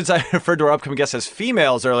 Especially since I referred to our upcoming guests as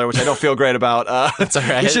females earlier, which I don't feel great about. about. That's all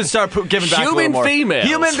right. You should start giving back a little more. Females.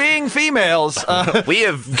 Human being females. We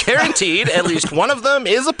have guaranteed at least one of them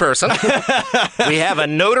is a person. We have a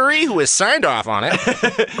notary who has signed off on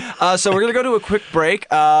it. So we're gonna go to a quick break.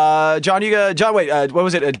 John, what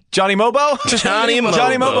was it? Johnny Mobo? Johnny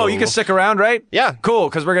Mobo. You can stick around, right? Yeah. Cool,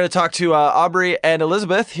 because we're gonna talk to Aubrey and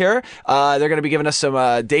Elizabeth here. They're gonna be giving us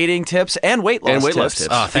some dating tips and weight loss tips.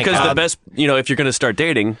 Oh, thank because God. the best, if you're going to start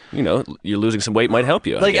dating, you're losing some weight might help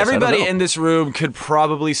you. Like everybody in this room could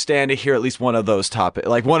probably stand to hear at least one of those topics,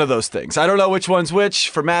 like one of those things. I don't know which one's which.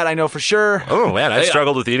 For Matt, I know for sure. Oh man, I've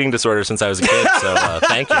struggled with eating disorder since I was a kid. So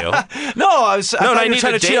thank you. No, I need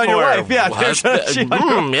trying to cheat on your wife. Yeah,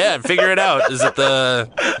 yeah. Figure it out. Is it the?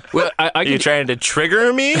 Well, are you trying to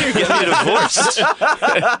trigger me or get me divorced?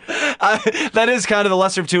 That is kind of the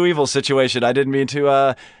lesser of two evils situation. I didn't mean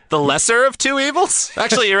to. The lesser of two evils?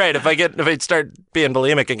 Actually, you're right. If I start being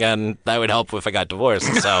bulimic again, that would help if I got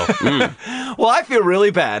divorced. So, Well, I feel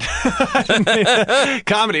really bad.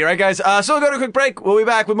 Comedy, right, guys? So we'll go to a quick break. We'll be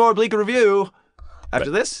back with more Bleak Review after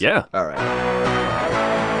this. Yeah. All right.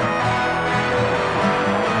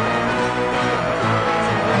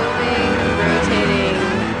 Rotating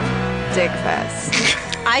Dick Fest.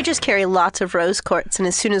 I just carry lots of rose quartz, and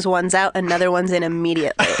as soon as one's out, another one's in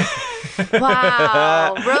immediately.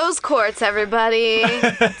 Wow. Rose quartz, everybody.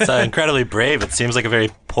 it's incredibly brave. It seems like a very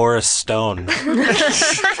porous stone.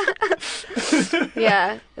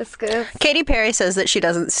 Yeah, it's good. Katy Perry says that she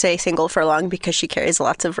doesn't stay single for long because she carries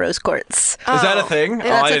lots of rose quartz. Is that a thing?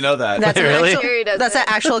 I didn't know that. That's Really? That's an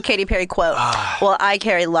actual Katy Perry quote. Well, I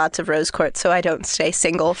carry lots of rose quartz, so I don't stay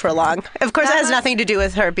single for long. Of course, it has nothing to do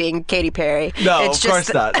with her being Katy Perry. No, of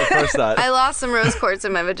course not. Of course not. I lost some rose quartz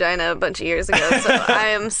in my vagina a bunch of years ago, so I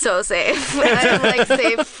am so safe. I'm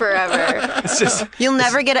safe forever. You'll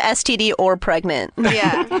never get an STD or pregnant.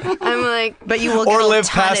 Yeah, I'm but you will get or a live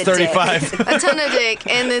ton past of dick. 35. a ton of dick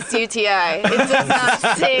and this UTI. It does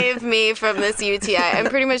not save me from this UTI. I'm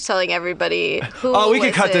pretty much telling everybody who. Oh, we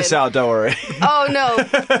can cut this out. Don't worry. Oh no,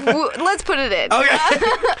 let's put it in. Okay.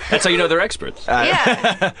 That's how you know they're experts.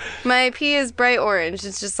 Yeah, my pee is bright orange.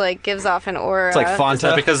 It's just gives off an aura. It's like Fanta. Is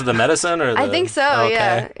that because of the medicine, or I think so.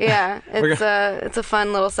 Okay. Yeah. It's a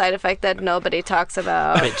fun little side effect that nobody talks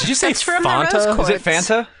about. Wait, did you say It's from the rose Fanta? quartz. Is it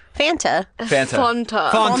Fanta? Fanta.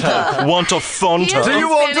 Fanta. Fanta. Want a Fanta? He has Do a you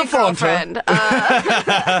want a Hispanic girlfriend.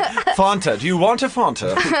 Fanta. Do you want a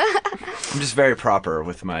Fanta? I'm just very proper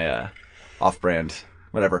with my off-brand.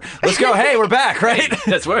 Whatever. Let's go. Hey, we're back, right?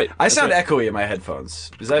 That's right. I sound echoey in my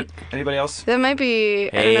headphones. Is that anybody else? That might be.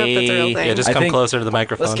 I don't know if that's a real thing. Yeah, just I come think- closer to the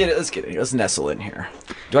microphone. Let's nestle in here.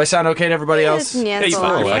 Do I sound okay to everybody else? Yeah, you it's a feel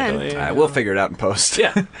lot like of fun. it. All right, we'll figure it out in post.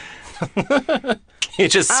 Yeah. You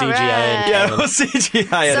just CGI right. and Yeah, Kevin. we'll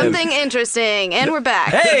CGI it. Something interesting, and we're back.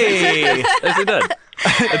 Hey! Nicely done.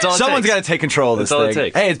 That's all it Someone's takes. got to take control of this That's all it thing.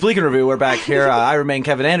 takes. Hey, it's Bleak and Review. We're back here. I remain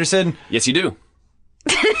Kevin Anderson. Yes, you do.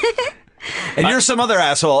 And you're some other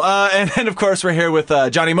asshole. And then, of course, we're here with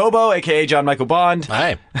Johnny Mobo, a.k.a. John Michael Bond.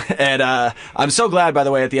 Hi. And I'm so glad, by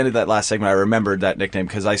the way, at the end of that last segment, I remembered that nickname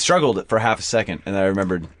because I struggled for half a second, and I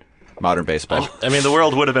remembered modern baseball. I mean, the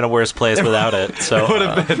world would have been a worse place without it. So Would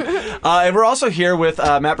have been. And we're also here with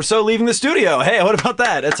Matt Brousseau leaving the studio. Hey, what about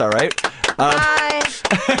that? That's all right. Hi.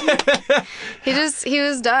 He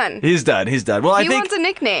was done. He's done. Well, I He think wants a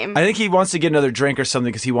nickname. I think he wants to get another drink or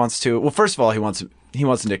something because he wants to. Well, first of all, he wants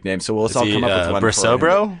a nickname, so let's all come up with one. Brousseau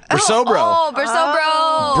bro? Brousseau bro. Oh, Brousseau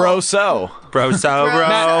bro. Brousseau. Brousseau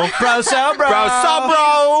bro. Brousseau bro. Brousseau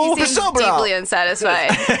bro. He seems Brousseau bro. deeply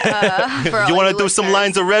unsatisfied. You want to do some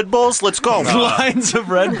lines of Red Bulls? Let's go. Lines of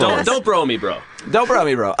Red Bull. Don't bro me, bro. Don't bro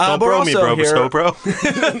me, bro. Don't we're bro me, also bro. here- Brousseau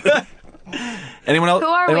bro. Anyone else? Who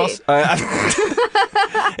are anyone we? else?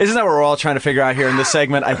 Isn't that what we're all trying to figure out here in this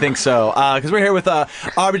segment? I think so. Because we're here with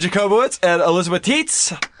Aubrey Jacobowitz and Elizabeth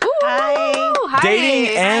Teets, Hi. dating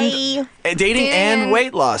and and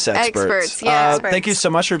weight loss experts. yeah. Thank you so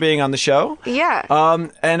much for being on the show.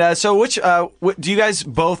 Yeah. So which do you guys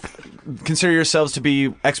both consider yourselves to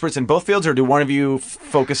be experts in both fields, or do one of you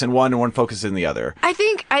focus in one and one focus in the other? I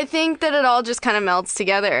think that it all just kind of melts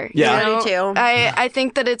together. Yeah. You know? I do too. I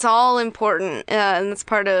think that it's all important, and it's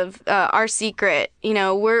part of our secret. You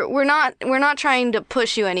know, we're not trying to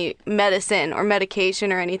push you any medicine or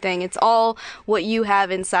medication or anything. It's all what you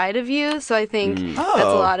have inside of you. So I think that's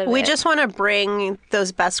a lot of it. We just want to bring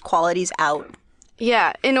those best qualities out.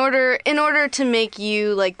 Yeah, in order to make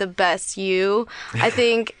you the best you, I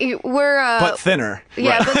think we're But thinner.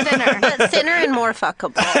 yeah, but thinner. But thinner and more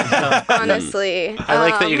fuckable. Honestly, I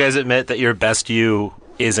like that you guys admit that your best you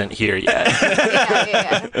isn't here yet.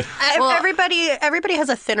 Well, everybody has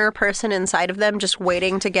a thinner person inside of them just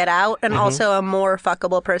waiting to get out, and also a more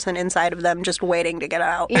fuckable person inside of them just waiting to get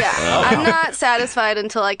out. Yeah. I'm not satisfied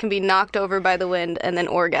until I can be knocked over by the wind and then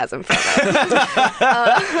orgasm from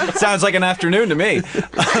it. Sounds like an afternoon to me.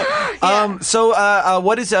 So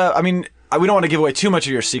what is, I mean, we don't want to give away too much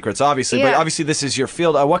of your secrets, obviously, but obviously this is your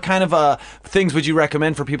field. What kind of things would you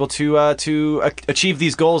recommend for people to achieve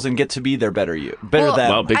these goals and get to be their better you?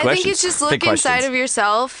 Well, big I questions. think it's just look inside of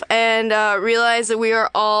yourself and realize that we are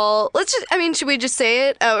all. Should we just say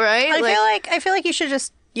it outright? I feel like you should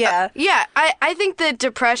just. Yeah. I think that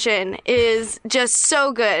depression is just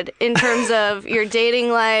so good in terms of your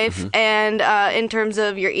dating life and in terms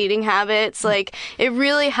of your eating habits. Like, it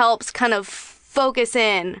really helps kind of focus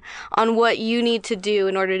in on what you need to do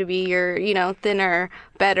in order to be your, thinner,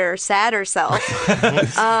 better, sadder self.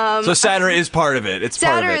 So sadder is part of it.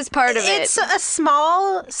 Sadder is part of it. It's a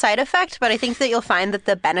small side effect, but I think that you'll find that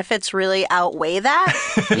the benefits really outweigh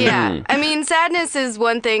that. Yeah. I mean, sadness is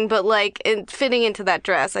one thing, but fitting into that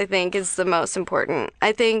dress, I think, is the most important.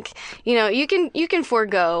 I think, you can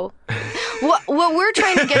forego. What we're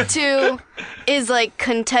trying to get to is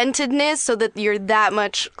contentedness so that you're that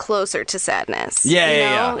much closer to sadness.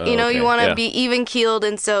 Yeah. You want to be even keeled,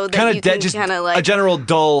 and so that you can kind of a general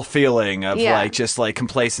dull feeling of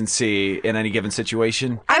complacency in any given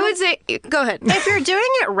situation. I would say, go ahead. If you're doing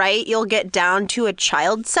it right, you'll get down to a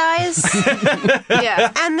child size.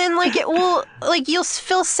 Yeah. And then it will you'll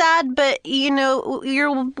feel sad, but you'll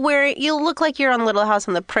look like you're on Little House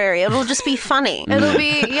on the Prairie. It'll just be funny. It'll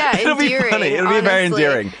be It'll be funny. It'll be very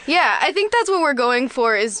endearing. Yeah, I think that's what we're going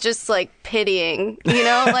for, is just pitying,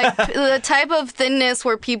 the type of thinness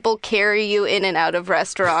where people carry you in and out of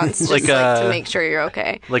restaurants just to make sure you're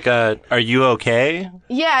okay. Are you okay?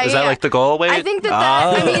 Yeah, Is that the goal? Wait. I think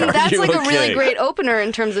that's a really great opener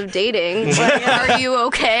in terms of dating. Are you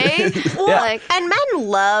okay? Well, and men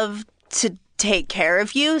love to take care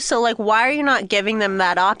of you, so why are you not giving them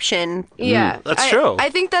that option? Yeah, that's true.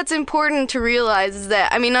 I think that's important to realize, is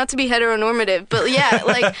that, not to be heteronormative, but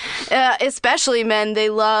especially men, they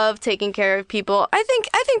love taking care of people. I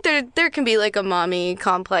think there can be a mommy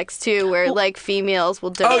complex too, where females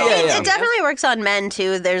will develop. It definitely works on men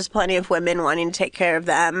too. There's plenty of women wanting to take care of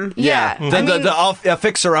them. Yeah. The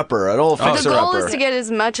fixer-upper, an old fixer-upper. The goal is to get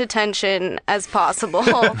as much attention as possible.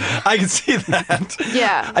 I can see that.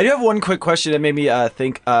 Yeah. I do have one quick question that made me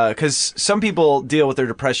think, because some people deal with their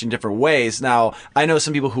depression different ways. Now, I know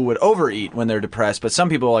some people who would overeat when they're depressed, but some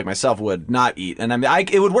people like myself would not eat. And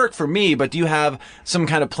it would work for me, but do you have some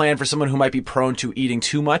kind of plan for someone who might be prone to eating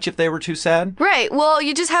too much if they were too sad? Right. Well,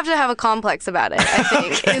 you just have to have a complex about it, I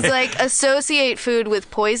think. It's associate food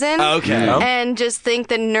with poison. Okay. And just think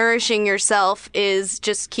that nourishing yourself is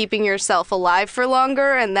just keeping yourself alive for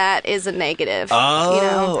longer, and that is a negative.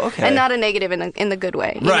 Oh, okay. And not a negative in the good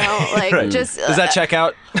way. Right. Just does that check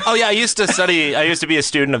out? Oh yeah, I used to be a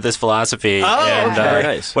student of this philosophy.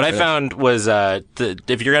 Nice. What I found was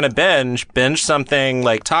if you're going to binge something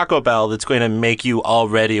like Taco Bell that's going to make you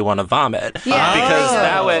already want to vomit. Yeah. Because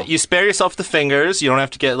that way you spare yourself the fingers. You don't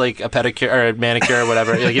have to get a pedicure or a manicure or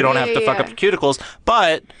whatever. You don't have to fuck up your cuticles,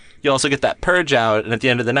 but you also get that purge out, and at the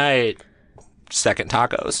end of the night, second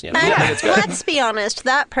tacos. Let's be honest.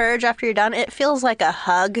 That purge after you're done, it feels like a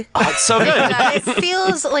hug. Oh, it's so good. It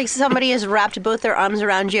feels like somebody has wrapped both their arms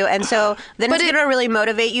around you, and so then it's going to really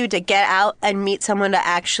motivate you to get out and meet someone to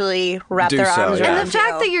actually wrap their arms around you. And the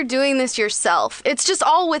fact that you're doing this yourself, it's just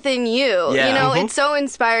all within you. Yeah. It's so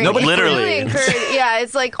inspiring. Nobody literally.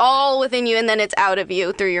 It's all within you, and then it's out of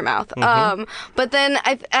you through your mouth. But then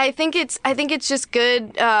I think it's just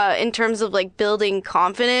good in terms of building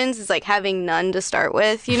confidence. It's having none to start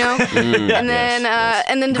with, and then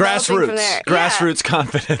and then developing from there. Grassroots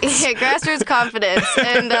confidence. Yeah, grassroots confidence,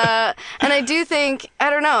 and I do think,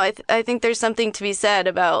 I don't know, I think there's something to be said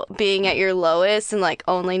about being at your lowest and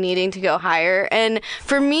only needing to go higher. And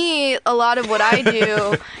for me, a lot of what I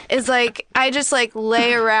do is I just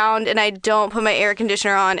lay around and I don't put my air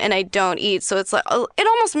conditioner on and I don't eat, so it's it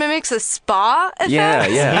almost mimics a spa effect.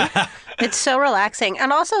 Yeah. It's so relaxing.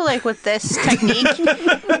 And also, with this technique,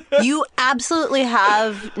 you absolutely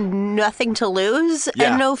have nothing to lose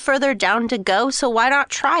and no further down to go, so why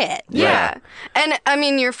not try it? Yeah.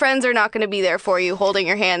 And, your friends are not going to be there for you, holding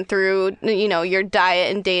your hand through, your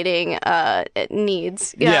diet and dating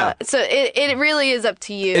needs. Yeah. So it really is up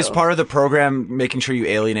to you. Is part of the program making sure you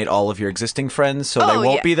alienate all of your existing friends so they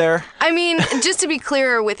won't be there? Just to be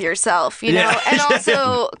clearer with yourself, and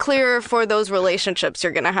also clearer for those relationships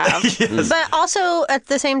you're going to have. But also, at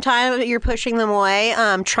the same time, you're pushing them away,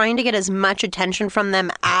 trying to get as much attention from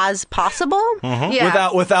them as possible. Mm-hmm.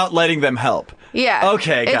 Yeah. Without letting them help. Yeah.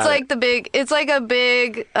 Okay, got it's like a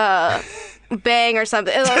big bang or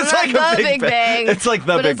something. It's like the Big Bang. It's like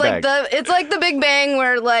the Big Bang. It's like the Big Bang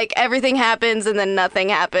where like everything happens and then nothing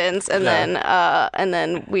happens and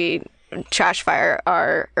then we trash fire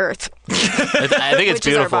our Earth. I think it's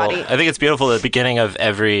beautiful. I think it's beautiful. At the beginning of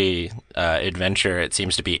every adventure, it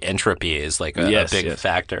seems to be entropy is like a big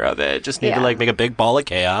factor of it. Just need to like make a big ball of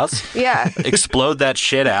chaos. Yeah. Explode that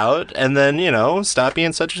shit out, and then stop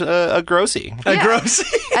being such a grossy. A grossy.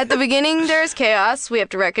 At the beginning, there's chaos. We have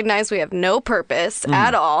to recognize we have no purpose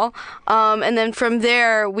at all, and then from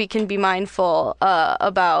there we can be mindful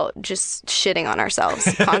about just shitting on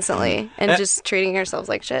ourselves constantly and just treating ourselves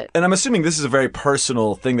like shit. And I'm assuming this is a very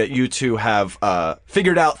personal thing that you two have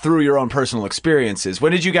figured out through your own personal experiences.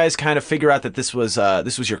 When did you guys kind of figure out that this was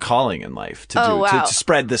your calling in life to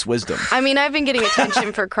spread this wisdom? I mean, I've been getting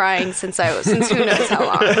attention for crying since who knows how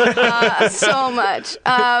long, so much.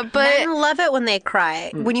 But men love it when they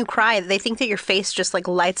cry. When you cry, they think that your face just like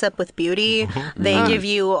lights up with beauty. They give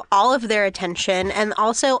you all of their attention, and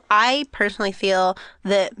also, I personally feel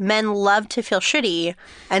that men love to feel shitty,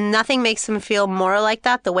 and nothing makes them feel more like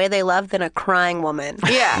that the way they love than a crying woman.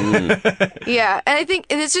 Yeah. Yeah. And I think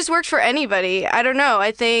this just works for anybody. I don't know.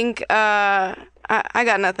 I think I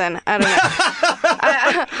got nothing. I don't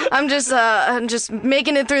know. I'm just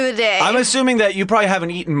making it through the day. I'm assuming that you probably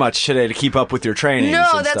haven't eaten much today to keep up with your training.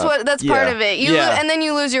 No, that's part of it. And then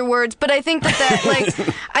you lose your words. But I think that like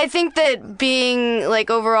I think that being like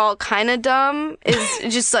overall kind of dumb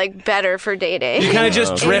is just like better for dating. You're kind of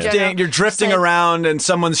just drifting. You're drifting like, around, and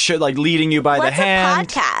someone's like leading you by the hand.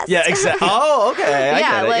 What's a podcast? Yeah, exactly. Oh, okay. I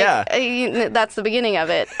get it. That's the beginning of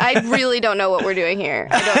it. I really don't know what we're doing here.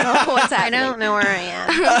 I don't know what's happening. I don't know where I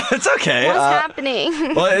am. It's okay. What's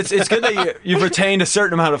happening? Well, it's good that you've retained a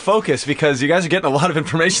certain amount of focus because you guys are getting a lot of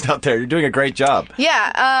information out there. You're doing a great job.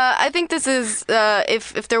 Yeah, I think this is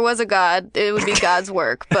if there was a God, it would be God's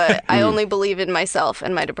work. But I only believe in myself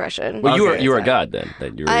and my depression. Well, you are a God then.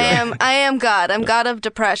 I am God. I'm God of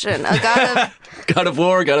depression. A God of God of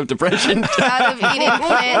war. God of depression. God of eating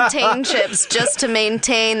plantain chips just to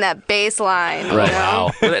maintain that baseline. Right. You know?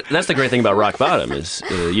 Wow. Well, that's the great thing about rock bottom is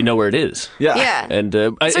you know where it is. Yeah. And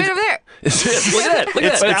it's right over there. Look at that. Look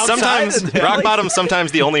at that. It's sometimes rock bottom's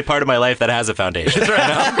sometimes the only part of my life that has a foundation.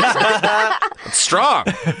 It's strong.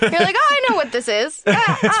 You're like, oh, I know what this is.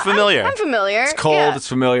 It's familiar. I'm familiar. It's cold. Yeah. It's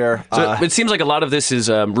familiar. So it seems like a lot of this is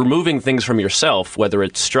removing things from yourself, whether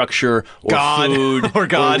it's structure or God. food or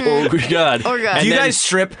God. Or God. Or God. Do you guys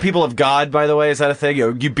strip people of God, by the way? Is that a thing?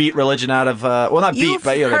 You beat religion out of, well, not beat, You've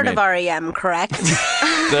but you know heard what I mean. of R.E.M., correct?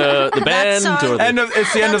 The band?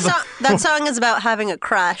 It's the end of the... That song is about having a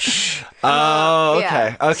crush. Oh,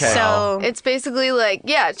 okay. Yeah. Okay. So it's basically like,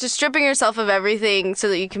 just stripping yourself of everything so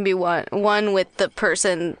that you can be one with the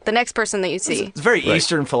next person that you see. It's very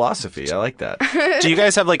Eastern philosophy. I like that. Do you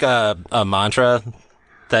guys have like a mantra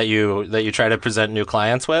that you try to present new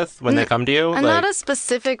clients with when they come to you? Not a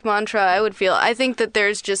specific mantra, I would feel. I think that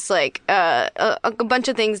there's just like a bunch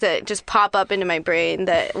of things that just pop up into my brain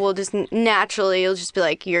that will just naturally, you'll just be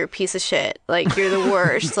like, you're a piece of shit. Like, you're the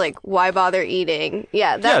worst. Like, why bother eating?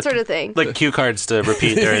 Yeah, that sort of thing. Like cue cards to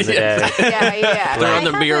repeat during the day. Yeah. They're on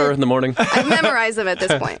the mirror in the morning. I've memorized them at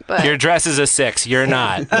this point. But your dress is a 6. You're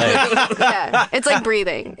not. Like, yeah, it's like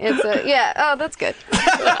breathing. It's oh, that's good.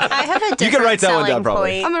 I have a different you can write that one down,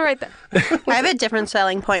 probably. I'm gonna write that. I have a different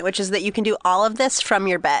selling point, which is that you can do all of this from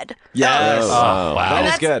your bed. Yes. Oh, wow.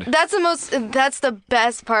 That is good. That's the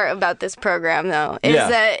best part about this program, though,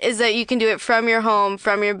 is that you can do it from your home,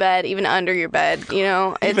 from your bed, even under your bed. You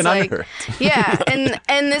know, it's even like, under. Yeah,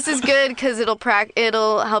 and this is good because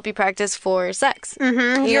it'll help you practice for sex.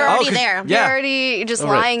 Mm-hmm. You're already there. You're already just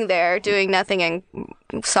lying there doing nothing and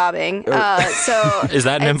sobbing. So is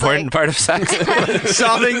that an important part of sex?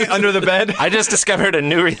 Sobbing under the bed? I just discovered a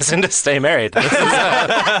new reason to stay married.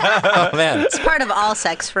 Oh man, it's part of all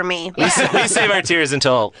sex for me. We save our tears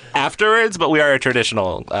until afterwards, but we are a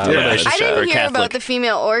traditional relationship. I didn't hear Catholic. about the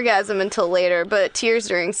female orgasm until later, but tears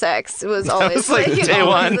during sex was always like day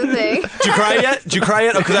one. The thing. Did you cry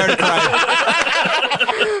yet? Oh, because I already cried.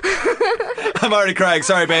 I'm already crying.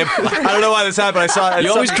 Sorry, babe. I don't know why this happened. I saw it.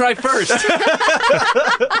 You always cry first.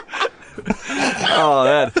 Oh,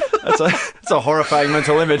 man. That's a horrifying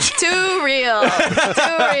mental image. Too real.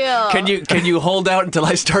 Too real. Can you hold out until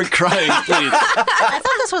I start crying, please? I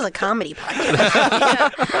thought this was a comedy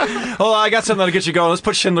podcast. Hold on, I got something that'll get you going. Let's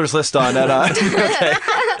put Schindler's List on. Okay.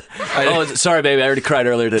 Oh, sorry, baby. I already cried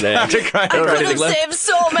earlier today. I could have saved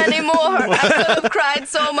so many more. I could have cried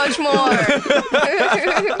so much more.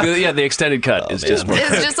 Yeah, the extended cut is just more.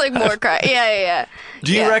 It's just like more cry. Yeah.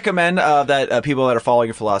 Do you recommend that people that are following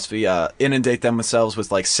your philosophy inundate themselves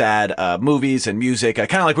with like sad movies and music?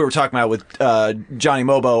 Kind of like we were talking about with Johnny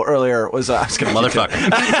Mobo earlier. I was gonna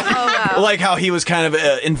motherfucker. Like how he was kind of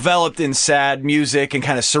enveloped in sad music and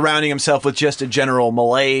kind of surrounding himself with just a general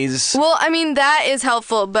malaise. Well, I mean, that is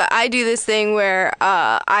helpful, but I do this thing where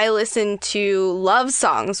I listen to love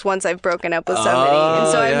songs once I've broken up with somebody.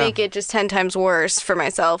 And so I make it just 10 times worse for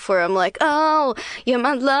myself, where I'm like, oh, you're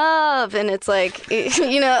my love. And it's like, we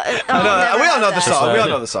all know the song. We all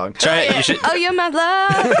know the song. Try it. You should. Oh, you're my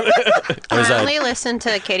love. I only listen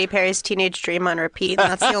to Katy Perry's Teenage Dream on repeat,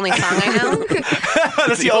 and that's the only song I know.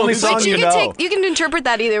 That's the only song you know. You can interpret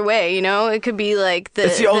that either way, It could be like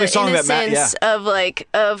the only song that innocence of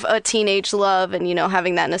a teenage love and,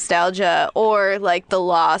 having that nostalgia, or like the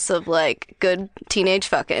loss of like good teenage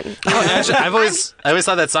fucking. Actually, I always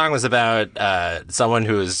thought that song was about someone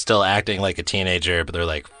who is still acting like a teenager, but they're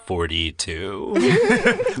like 42.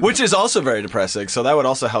 Which is also very depressing, so that would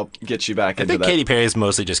also help get you back into that. Katy Perry is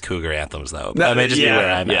mostly just cougar anthems, though. That may just be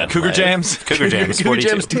where I'm at. Cougar Jams? Cougar Jams, 42.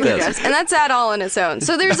 Jams 2000. And that's that all on its own.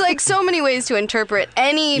 So there's like so many ways to interpret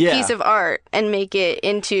any piece of art and make it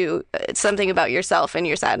into something about yourself and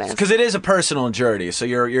your sadness. Because it is a personal journey, so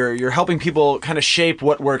you're helping people kind of shape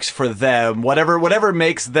what works for them, whatever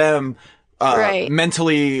makes them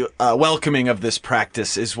mentally welcoming of this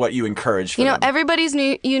practice is what you encourage for them. Everybody's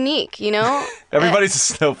unique, Everybody's a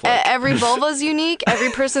snowflake. Every vulva's unique. Every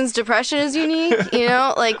person's depression is unique,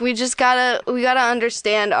 Like, we gotta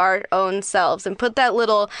understand our own selves and put that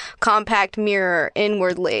little compact mirror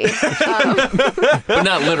inwardly. But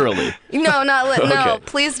not literally. No, no,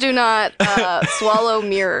 please do not swallow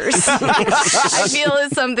mirrors. I feel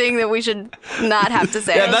it's something that we should not have to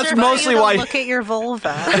say. Yeah, that's mostly why. Look at your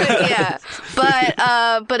vulva. Yeah.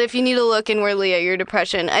 But if you need to look inwardly at your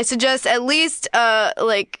depression, I suggest at least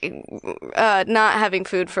not having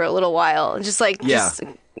food for a little while. Just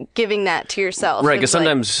giving that to yourself. Right, because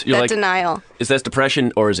sometimes you're that like, denial. Is that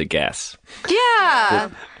depression or is it gas? Yeah.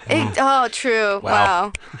 True.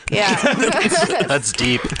 Wow. Yeah. That's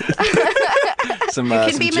deep. You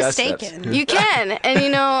can be mistaken. You can.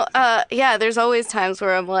 And there's always times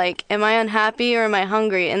where I'm like, am I unhappy or am I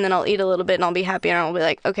hungry? And then I'll eat a little bit and I'll be happy and I'll be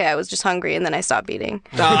like, okay, I was just hungry, and then I stop eating.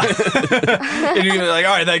 And you're like,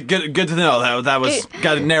 all right, good to know. That was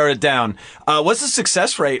got to narrow it down. What's the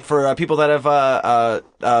success rate for people that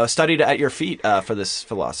have studied at your feet for this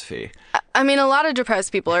philosophy? I mean, a lot of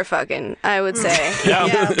depressed people are fucking, I would say. Yeah.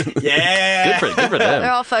 Good for them.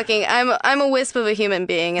 They're all fucking. I'm a wisp of a human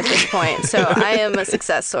being at this point, so I am a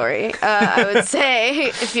success story. I would say,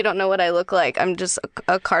 if you don't know what I look like, I'm just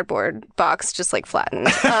a cardboard box, just like flattened.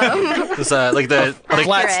 It's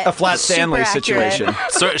a flat Stanley situation.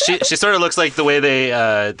 So she sort of looks like the way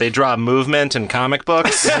they draw movement in comic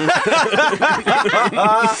books.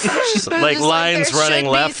 Like lines running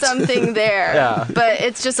left. There should be something there, but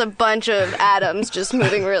it's just a bunch of atoms just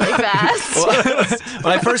moving really fast.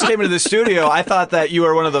 When I first came into the studio, I thought that you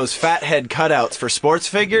were one of those fathead cutouts for sports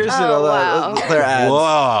figures. Wow. Their ads. Whoa.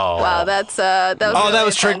 Wow, that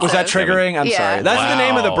was really was that triggering? I'm sorry. That's the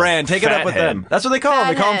name of the brand. Take it up with them. That's what they call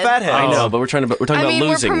them. They call them fathead. I know, but we're talking about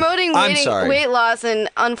losing. We're promoting weight loss, and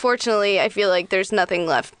unfortunately, I feel like there's nothing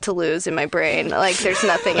left to lose in my brain. Like, there's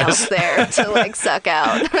nothing else there to suck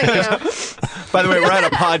out. By the way, we're at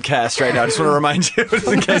a podcast right now. I just want to remind you, just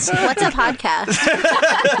in case. What's a podcast?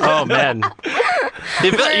 Oh man,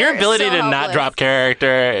 your ability to not drop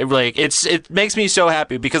character, it makes me so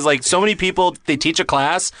happy, because so many people, they teach a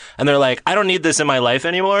class and they're like, I don't need this in my life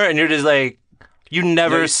anymore, and you're just like, you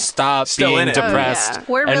never stop being depressed. Oh, yeah.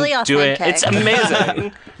 We're really authentic. It's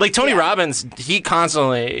amazing. Like Tony Robbins, he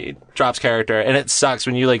constantly drops character, and it sucks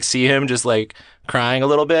when you see him just crying a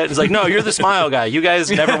little bit. It's like, no, you're the smile guy. You guys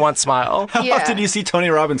never once smile. How often do you see Tony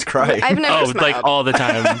Robbins cry? I've never smiled. All the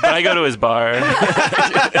time. But I go to his bar.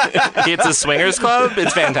 It's a swingers club.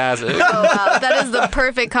 It's fantastic. Oh, wow. That is the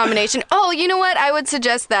perfect combination. Oh, you know what? I would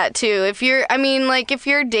suggest that too. If you're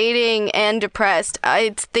dating and depressed,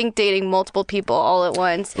 I think dating multiple people all at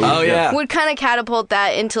once would kind of catapult that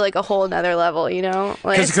into a whole nother level,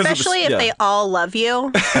 especially if they all love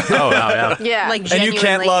you. Oh, wow, yeah. And you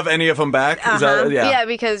can't love any of them back? Is that, yeah,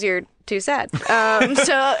 because you're too sad. So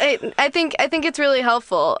I think it's really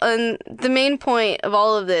helpful. And the main point of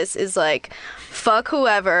all of this is fuck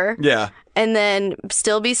whoever. Yeah. and then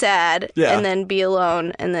still be sad, and then be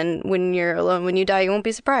alone, and then when you're alone, when you die, you won't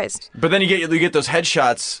be surprised. But then you get those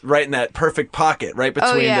headshots right in that perfect pocket, right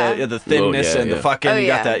between the thinness and the fucking. You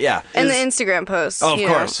got that, and the Instagram posts. Oh, of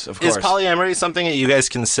course. Is polyamory something that you guys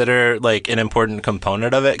consider like an important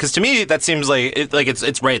component of it? Because to me, that seems like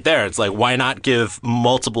it's right there. It's like, why not give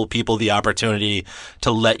multiple people the opportunity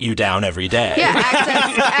to let you down every day? Yeah,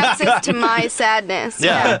 access to my sadness.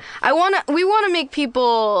 Yeah. We want to make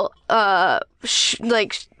people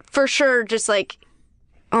for sure just like,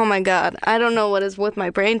 oh my God, I don't know what is with my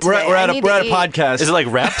brain today. We're at a podcast. Is it like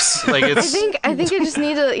reps? Like it's I think I just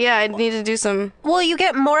need to I need to do some. Well, you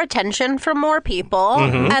get more attention from more people,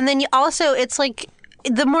 and then it's like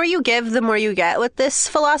the more you give, the more you get with this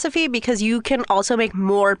philosophy, because you can also make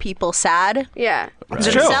more people sad. Yeah.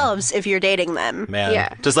 Themselves if you're dating them. Man.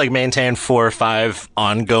 Yeah. Just like maintain 4 or 5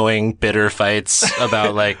 ongoing bitter fights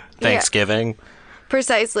about like Thanksgiving.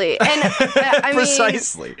 Precisely. And I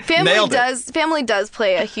Precisely. mean, family does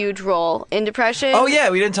play a huge role in depression. Oh yeah,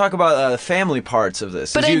 we didn't talk about the family parts of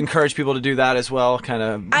this. Did you encourage people to do that as well? Kind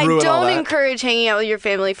of I don't encourage hanging out with your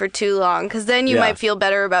family for too long, because then you might feel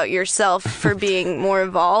better about yourself for being more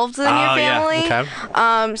involved than your family. Yeah.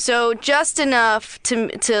 Okay. So just enough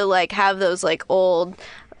to like have those like old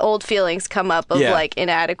feelings come up of like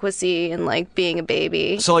inadequacy and like being a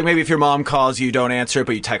baby. So like maybe if your mom calls you, don't answer it,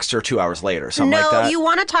 but you text her 2 hours later, something like that. No, you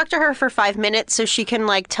want to talk to her for 5 minutes so she can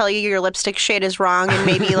like tell you your lipstick shade is wrong and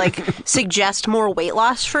maybe like suggest more weight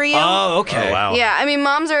loss for you. Oh, okay. Oh, wow. Yeah, I mean,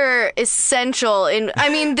 moms are essential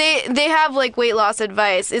they have like weight loss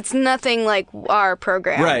advice. It's nothing like our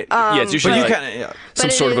program. Right. It's usually some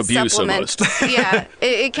but sort of abuse almost. Yeah,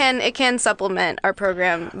 it can supplement our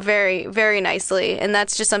program very, very nicely, and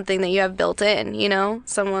that's just something that you have built in,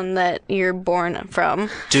 someone that you're born from.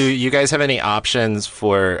 Do you guys have any options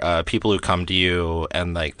for people who come to you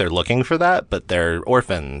and like they're looking for that, but they're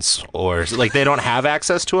orphans or like they don't have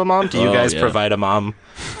access to a mom? Do you guys provide a mom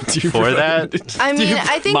for that? I mean,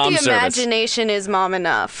 I think the imagination is mom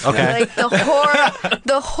enough. Okay. Like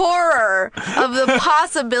the horror of the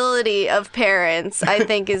possibility of parents, I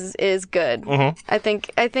think is good. Mm-hmm. I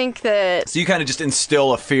think that. So you kind of just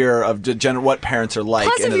instill a fear of what parents are like.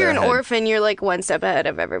 Plus, if you're an orphan, you're like one step ahead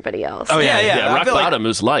of everybody else. Oh yeah. Rock bottom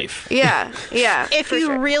is life. Yeah. If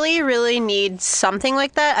you really, really need something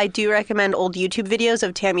like that, I do recommend old YouTube videos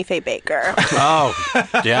of Tammy Faye Baker. Oh,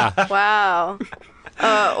 yeah. Wow.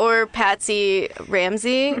 Or Patsy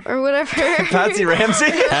Ramsey or whatever. Patsy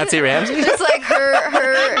Ramsey? Patsy Ramsey? Just like her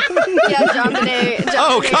JonBenet.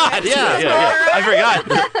 Oh, God, yeah. I forgot.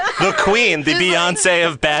 The queen, the Beyonce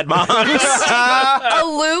of bad moms. A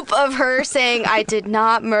loop of her saying, I did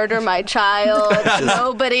not murder my child.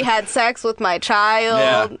 Nobody had sex with my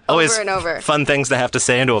child. Always over and over. Fun things to have to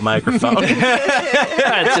say into a microphone.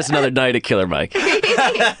 It's just another night at Killer Mike.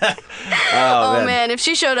 Oh, man. If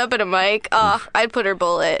she showed up at a mic, I'd put her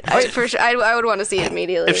bullet. I would want to see it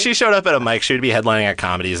immediately. If she showed up at a mic, she would be headlining at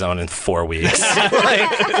Comedy Zone in 4 weeks.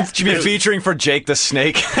 She'd be featuring for Jake the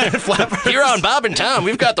Snake. Here on Bob and Tom,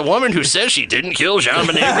 we've got the woman who says she didn't kill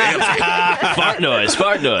JonBenet Ramsey. Fart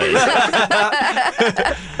noise.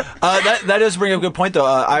 That does bring up a good point, though.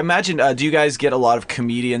 I imagine, do you guys get a lot of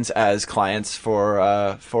comedians as clients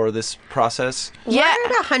for this process? Yeah,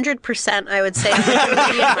 100%, I would say, in the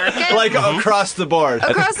comedian market. Like across the board.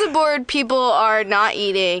 Across the board, people are not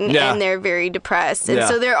eating and they're very depressed, and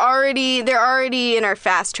so they're already in our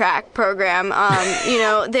fast track program.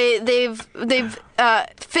 They've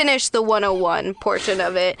finished the 101 portion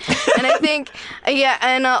of it, and I think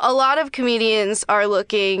and a lot of comedians are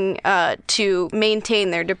looking to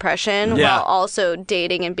maintain their depression while also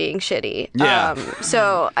dating and being shitty.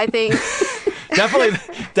 So I think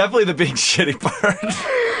definitely the being shitty part.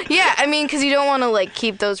 Yeah, I mean, because you don't want to like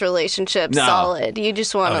keep those relationships solid. You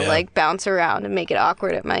just want to like bounce around and make it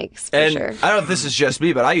awkward at mics. For sure. I don't know if this is just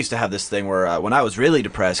me, but I used to have this thing where when I was really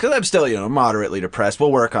depressed, because I'm still moderately depressed.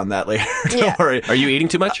 We'll work on that later. Don't worry. Are you eating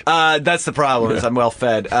too much? That's the problem. Is I'm well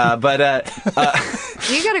fed. But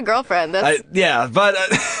you got a girlfriend. But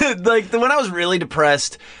like when I was really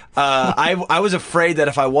depressed. I was afraid that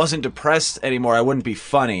if I wasn't depressed anymore, I wouldn't be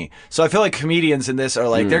funny. So I feel like comedians in this are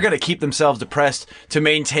like they're going to keep themselves depressed to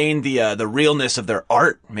maintain the realness of their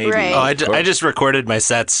art. Maybe. Right. Oh, I just recorded my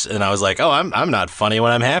sets and I was like, oh, I'm not funny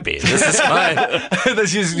when I'm happy. This is fine.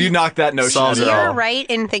 You knocked that notion out. You're right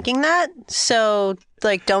in thinking that. So.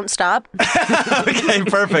 Like, don't stop. Okay,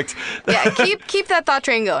 perfect. Yeah, keep that thought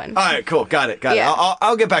train going. All right, cool. Got it.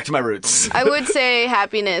 I'll get back to my roots. I would say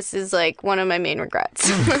happiness is like one of my main regrets.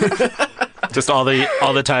 Just all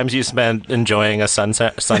the times you spent enjoying a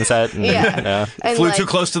sunset. And, and flew too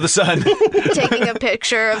close to the sun. Taking a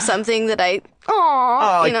picture of something that like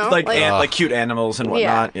cute animals and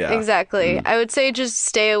whatnot. Yeah, exactly. I would say just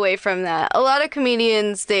stay away from that. A lot of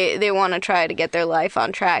comedians they want to try to get their life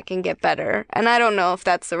on track and get better, and I don't know if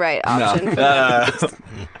that's the right option.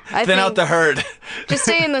 Thin out the herd. Just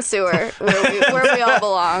stay in the sewer where we all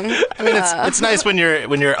belong. I mean, it's nice when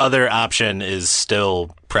your other option is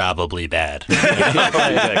still probably bad.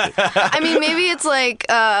 I mean, maybe it's like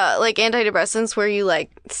antidepressants where you like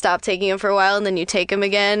stop taking them for a while and then you take them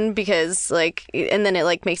again because and then it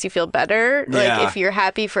like makes you feel better. Like if you're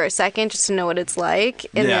happy for a second, just to know what it's like,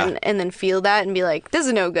 and then feel that and be like, this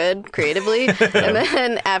is no good creatively, and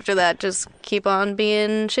then after that, just keep on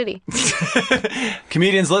being shitty.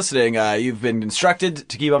 Comedians listening, you've been instructed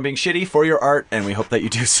to keep on being shitty for your art, and we hope that you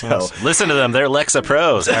do so. Listen to them; they're Lexa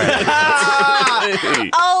pros. All right.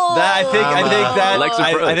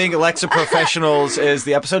 I think Lexa Professionals is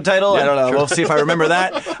the episode title. I don't know. Sure. We'll see if I remember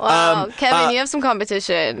that. Wow, Kevin, you have some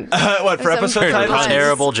competition. What for episode titles?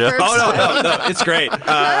 Terrible joke. Oh no, it's great.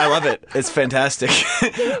 I love it. It's fantastic.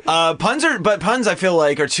 Puns I feel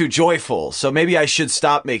like are too joyful. So maybe I should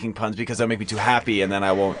stop making puns because they'll make me too happy, and then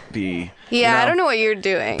I won't be. Yeah, I don't know what you're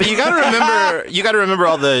doing. But you got to remember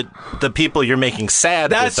all the people you're making sad.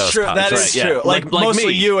 That's with those true. puns, That is true. Yeah. Like mostly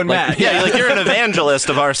me. You and Matt. Yeah, like you're an evangelist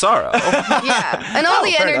of our sorrow. Yeah, and all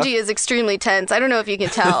the energy is extremely tense. I don't know if you can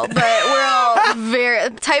tell, but we're all very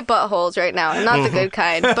tight buttholes right now, and not the good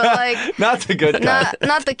kind. But like not the good kind.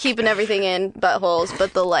 Not the keeping everything in buttholes,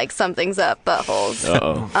 but the like something's up buttholes.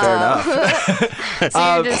 Uh-oh. Fair enough.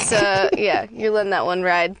 So you're just you're letting that one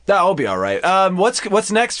ride. That'll be all right.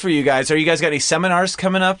 What's next for you guys? Are you guys got any seminars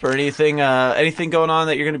coming up or anything going on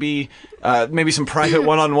that you're going to be maybe some private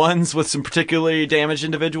one-on-ones with some particularly damaged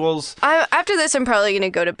individuals? After this, I'm probably going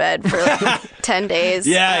to go to bed for like 10 days.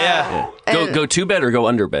 Yeah. Go to bed or go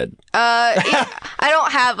under bed? I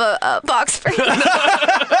don't have a box for you.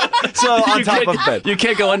 So on top of bed. You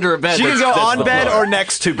can't go under a bed. You can go on bed or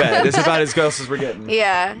next to bed. It's about as close as we're getting.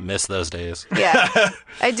 Yeah. Miss those days. Yeah.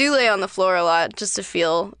 I do lay on the floor a lot just to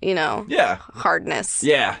feel, hardness.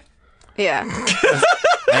 Yeah. Yeah.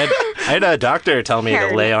 I had a doctor tell me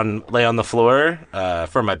to lay on the floor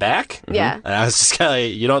for my back. Yeah. And I was just kind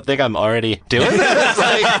of you don't think I'm already doing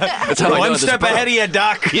that? That's how one step ahead of you,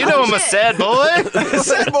 Doc. You know I'm a sad boy.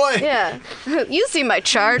 Sad boy. Yeah. You see my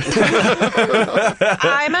chart.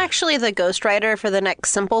 I'm actually the ghostwriter for the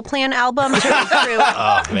next Simple Plan album to recruit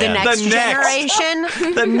the next generation.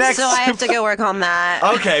 The next. So I have to go work on that.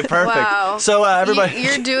 Okay, perfect. Wow. So everybody,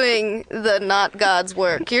 you're doing the not God's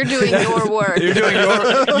work. You're doing your work.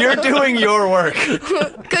 You're doing your work.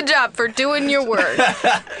 Good job for doing your work.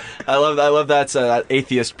 I love that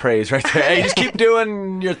atheist praise right there. Hey, just keep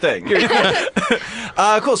doing your thing.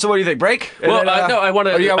 Cool. So what do you think? Break? Well, no. I want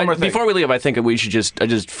to. Before we leave, I think we should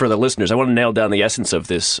just for the listeners, I want to nail down the essence of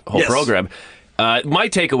this whole program. My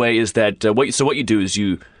takeaway is that what you do is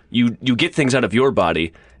you get things out of your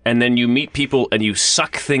body. And then you meet people and you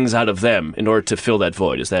suck things out of them in order to fill that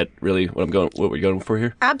void. Is that really what we're going for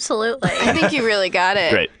here? Absolutely. I think you really got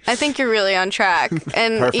it. Great. I think you're really on track.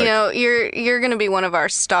 And Perfect. You're going to be one of our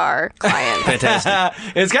star clients.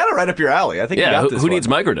 Fantastic. It's kind of right up your alley. I think you got this who needs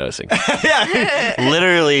microdosing?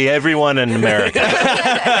 Literally everyone in America.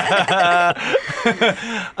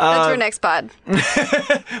 That's our next pod.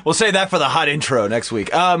 We'll save that for the hot intro next week.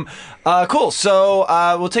 Cool. So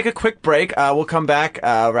we'll take a quick break. We'll come back,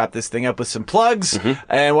 wrap this thing up with some plugs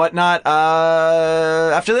and whatnot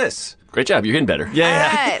after this. Great job. You're getting better.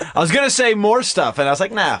 Yeah. Right. I was going to say more stuff, and I was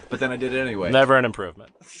like, nah, but then I did it anyway. Never an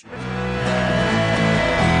improvement.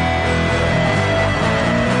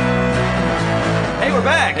 Hey, we're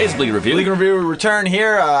back. Hey, it's Bleak Review. Bleak Review return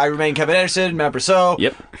here. I remain Kevin Anderson, Matt Brousseau.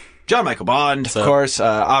 Yep. John Michael Bond, of course.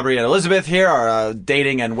 Aubrey and Elizabeth here are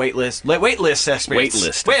dating and waitlist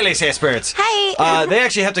experts. Waitlist experts. Hey. They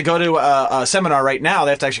actually have to go to a seminar right now.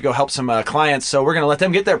 They have to actually go help some clients. So we're going to let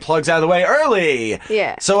them get their plugs out of the way early.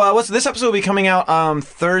 Yeah. So this episode will be coming out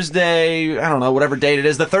Thursday. I don't know, whatever date it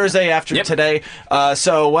is. The Thursday after today.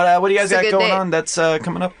 So what do you guys got going on that's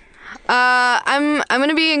coming up? I'm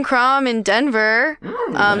gonna be in Crom in Denver,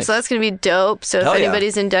 nice. So that's gonna be dope. So if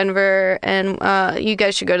anybody's in Denver and you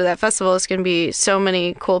guys should go to that festival, it's gonna be so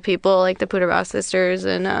many cool people like the Puder Ross sisters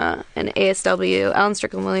and ASW, Alan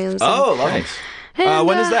Strickland Williams. Oh, nice. And,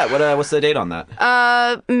 when is that? What's the date on that?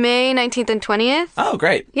 May 19th and 20th. Oh,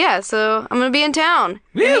 great. Yeah, so I'm going to be in town.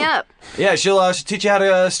 Hit me up. Yeah, she'll teach you how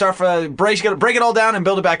to break it all down and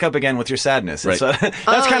build it back up again with your sadness. Right. So,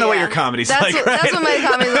 that's kind of what your comedy's like, right? That's what my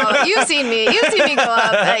comedy's all about. You've seen me go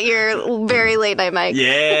up at your very late night mic.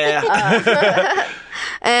 Yeah.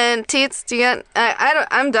 And Teets, do you got?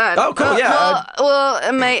 I'm done. Oh, cool.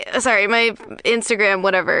 Yeah. My Instagram,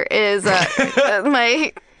 whatever, is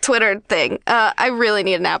my Twitter thing. I really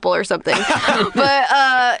need an apple or something. But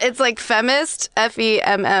it's like Femist,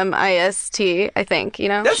 FEMMIST, I think, you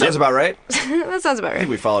know? That sounds about right. That sounds about right. I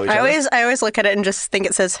think we follow each other. I always look at it and just think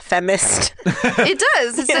it says Femist. It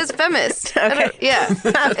does. It says Femist. Okay. Yeah.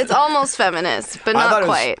 It's almost feminist, but not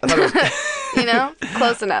quite. You know?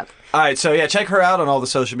 Close enough. All right, so yeah, check her out on all the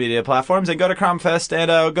social media platforms and go to CromFest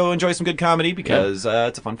and go enjoy some good comedy because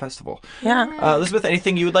it's a fun festival. Yeah. Elizabeth,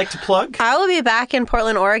 anything you would like to plug? I will be back in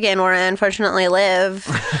Portland, Oregon, where I unfortunately live.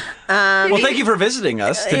 Well, thank you for visiting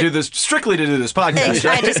us to do this podcast.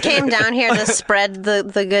 I just came down here to spread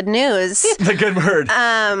the good news. The good word.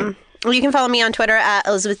 You can follow me on Twitter at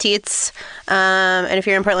Elizabeth Teets. And if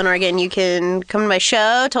you're in Portland, Oregon, you can come to my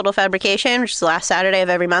show, Total Fabrication, which is the last Saturday of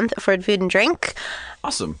every month at Ford Food and Drink.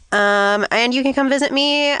 Awesome. And you can come visit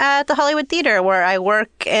me at the Hollywood Theater, where I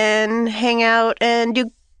work and hang out and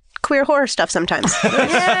do queer horror stuff sometimes.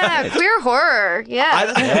 Yeah, queer horror.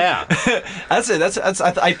 Yeah. That's it.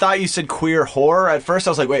 I thought you said queer horror at first.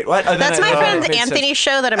 I was like, wait, what? That's my friend Anthony's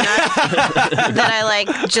show that I'm not that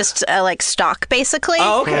I like stalk basically.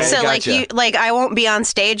 Oh, okay. So gotcha. I won't be on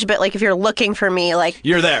stage, but like if you're looking for me, like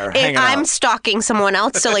you're there. I'm stalking someone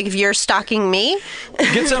else. So like if you're stalking me,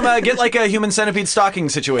 get like a Human Centipede stalking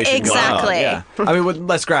situation. Exactly. Going on. Yeah. I mean,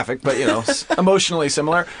 less graphic, but emotionally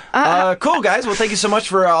similar. Cool guys. Well, thank you so much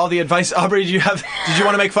for all the advice. Aubrey, did you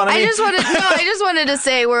want to make fun of me? I just wanted to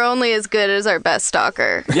say we're only as good as our best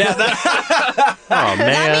stalker. Yeah. Oh man,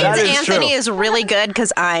 that means Anthony is really good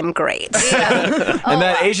because I'm great. Yeah. And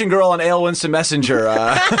that Asian girl on Ale Winston Messenger.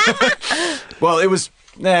 Well, it was.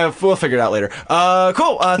 We'll figure it out later.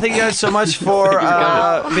 Cool. Thank you guys so much for being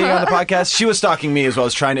on the podcast. She was stalking me as well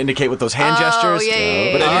as trying to indicate with those hand gestures.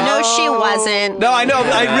 Yeah. But No, she wasn't. No, I know.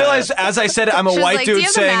 I realized as I said it, I'm a white like, dude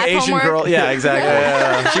saying Asian homework? girl. Yeah, exactly.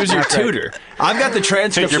 Yeah. She was your tutor. I've got the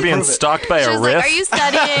transcript. You're being stalked by a riff. Like, are you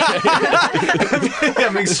studying?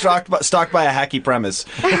 I'm being stalked by a hacky premise.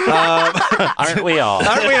 Aren't we all?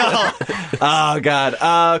 Aren't we all? Oh,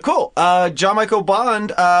 God. Cool. John Michael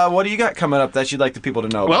Bond, what do you got coming up that you'd like the people to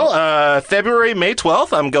know about? Well, February, May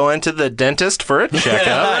 12th, I'm going to the dentist for a checkup.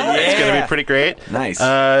 Yeah. It's going to be pretty great. Nice.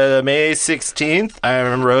 May 16th,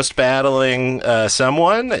 I'm roast battling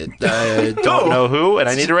someone. I don't know who, and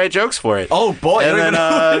I need to write jokes for it. Oh, boy. And then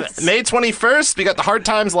May 21st, we got the Hard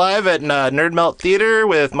Times Live at Nerd Melt Theater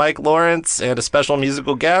with Mike Lawrence and a special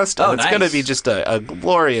musical guest. Oh, and it's going to be just a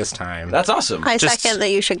glorious time. That's awesome. I second that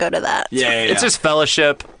you should go to that. Yeah. It's just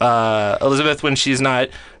fellowship. Elizabeth, when she's not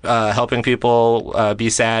helping people be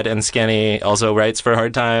sad and skinny, also writes for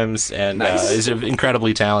Hard Times and is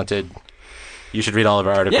incredibly talented. You should read all of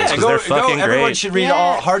our articles because they're fucking great. Everyone should read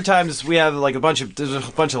all Hard Times. We have like there's a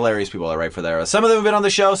bunch of hilarious people that write for there. Some of them have been on the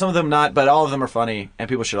show, some of them not, but all of them are funny, and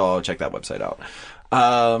people should all check that website out.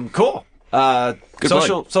 Cool.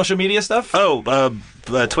 Social media stuff?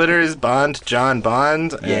 Twitter is John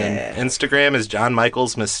Bond, and Instagram is John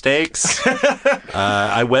Michael's Mistakes.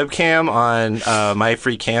 I webcam on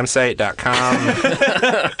myfreecampsite.com.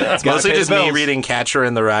 It's mostly just me reading Catcher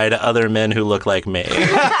in the Rye to other men who look like me.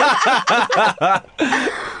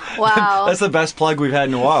 Wow. That's the best plug we've had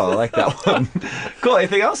in a while. I like that one. Cool.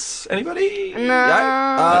 Anything else? Anybody?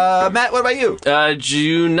 No. Matt, what about you?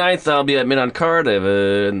 June 9th, I'll be at Mid on Card. I have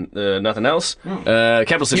nothing else.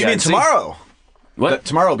 Capital City. You mean tomorrow? What?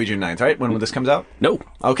 Tomorrow will be June 9th, right? When this comes out? No.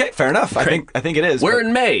 Okay, fair enough. Great. I think it is. We're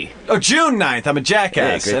in May. Oh, June 9th. I'm a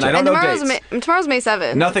jackass, Yeah, and I don't know dates. Tomorrow's May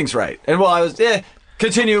 7th. Nothing's right. And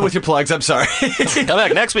continue with your plugs. I'm sorry. Come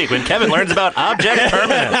back next week when Kevin learns about object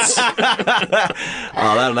permanence.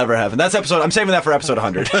 Oh, that'll never happen. I'm saving that for episode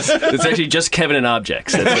 100. It's actually just Kevin and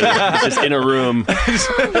objects. It's just in a room.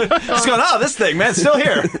 Just going, this thing, man, it's still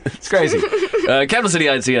here. It's crazy. Capital City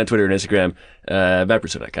INC on Twitter and Instagram.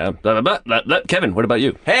 MattBrusso.com. Kevin, what about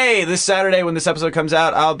you? Hey, this Saturday when this episode comes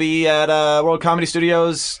out, I'll be at World Comedy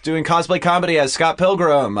Studios doing cosplay comedy as Scott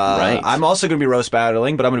Pilgrim. Right. I'm also going to be roast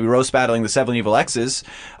battling, but I'm going to be roast battling the Seven Evil X's.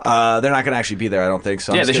 They're not going to actually be there, I don't think.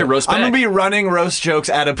 So they should roast back. I'm going to be running roast jokes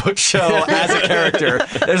at a book show as a character.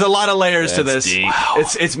 There's a lot of layers to this. Deep. Wow.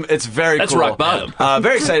 It's very That's cool. rock bottom.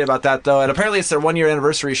 Very excited about that, though. And apparently it's their 1-year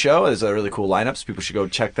anniversary show. There's a really cool lineup, so people should go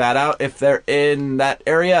check that out if they're in that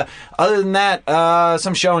area. Other than that, that.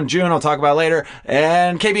 Some show in June I'll talk about later.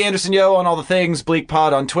 And KB Anderson Yo on all the things. Bleak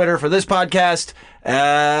Pod on Twitter for this podcast.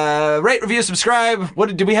 Rate, review, subscribe.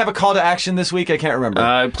 What did we have a call to action this week? I can't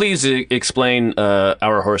remember. Please explain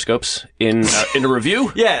our horoscopes in a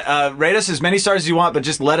review. Yeah, rate us as many stars as you want, but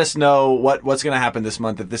just let us know what's going to happen this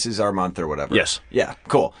month if this is our month or whatever. Yes. Yeah.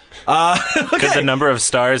 Cool. Okay. Could the number of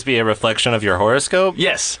stars be a reflection of your horoscope?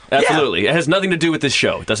 Yes, absolutely. It has nothing to do with this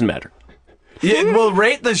show. It doesn't matter. Yeah, we'll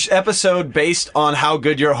rate the episode based on how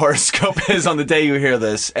good your horoscope is on the day you hear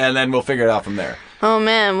this, and then we'll figure it out from there. Oh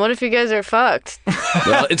man, what if you guys are fucked?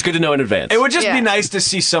 Well, it's good to know in advance. It would just be nice to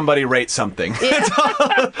see somebody rate something.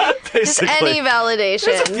 Yeah. Just any validation.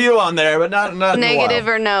 There's a few on there, but not negative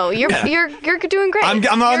or no. You're doing great.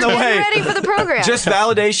 I'm on the way. You're ready for the program. Just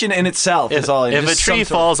validation in itself is all. If a tree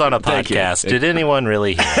falls on a podcast, did anyone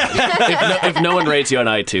really hear it? if no one rates you on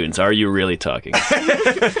iTunes, are you really talking?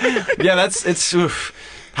 Yeah, it's. Oof.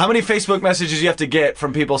 How many Facebook messages do you have to get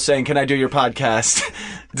from people saying, "Can I do your podcast?"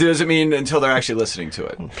 Does it mean until they're actually listening to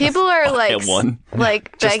it? People are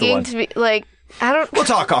like begging to be like. I don't. We'll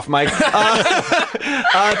talk off mic.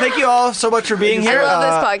 Thank you all so much for being here. I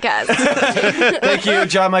love this podcast. Thank you,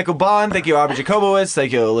 John Michael Bond. Thank you, Aubrey Jacobowitz.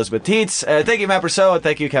 Thank you, Elizabeth Teets. Thank you, Matt Brousseau. And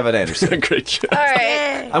thank you, Kevin Anderson. Great job. All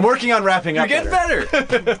right. I'm working on wrapping up. You're getting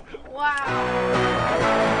better. Wow.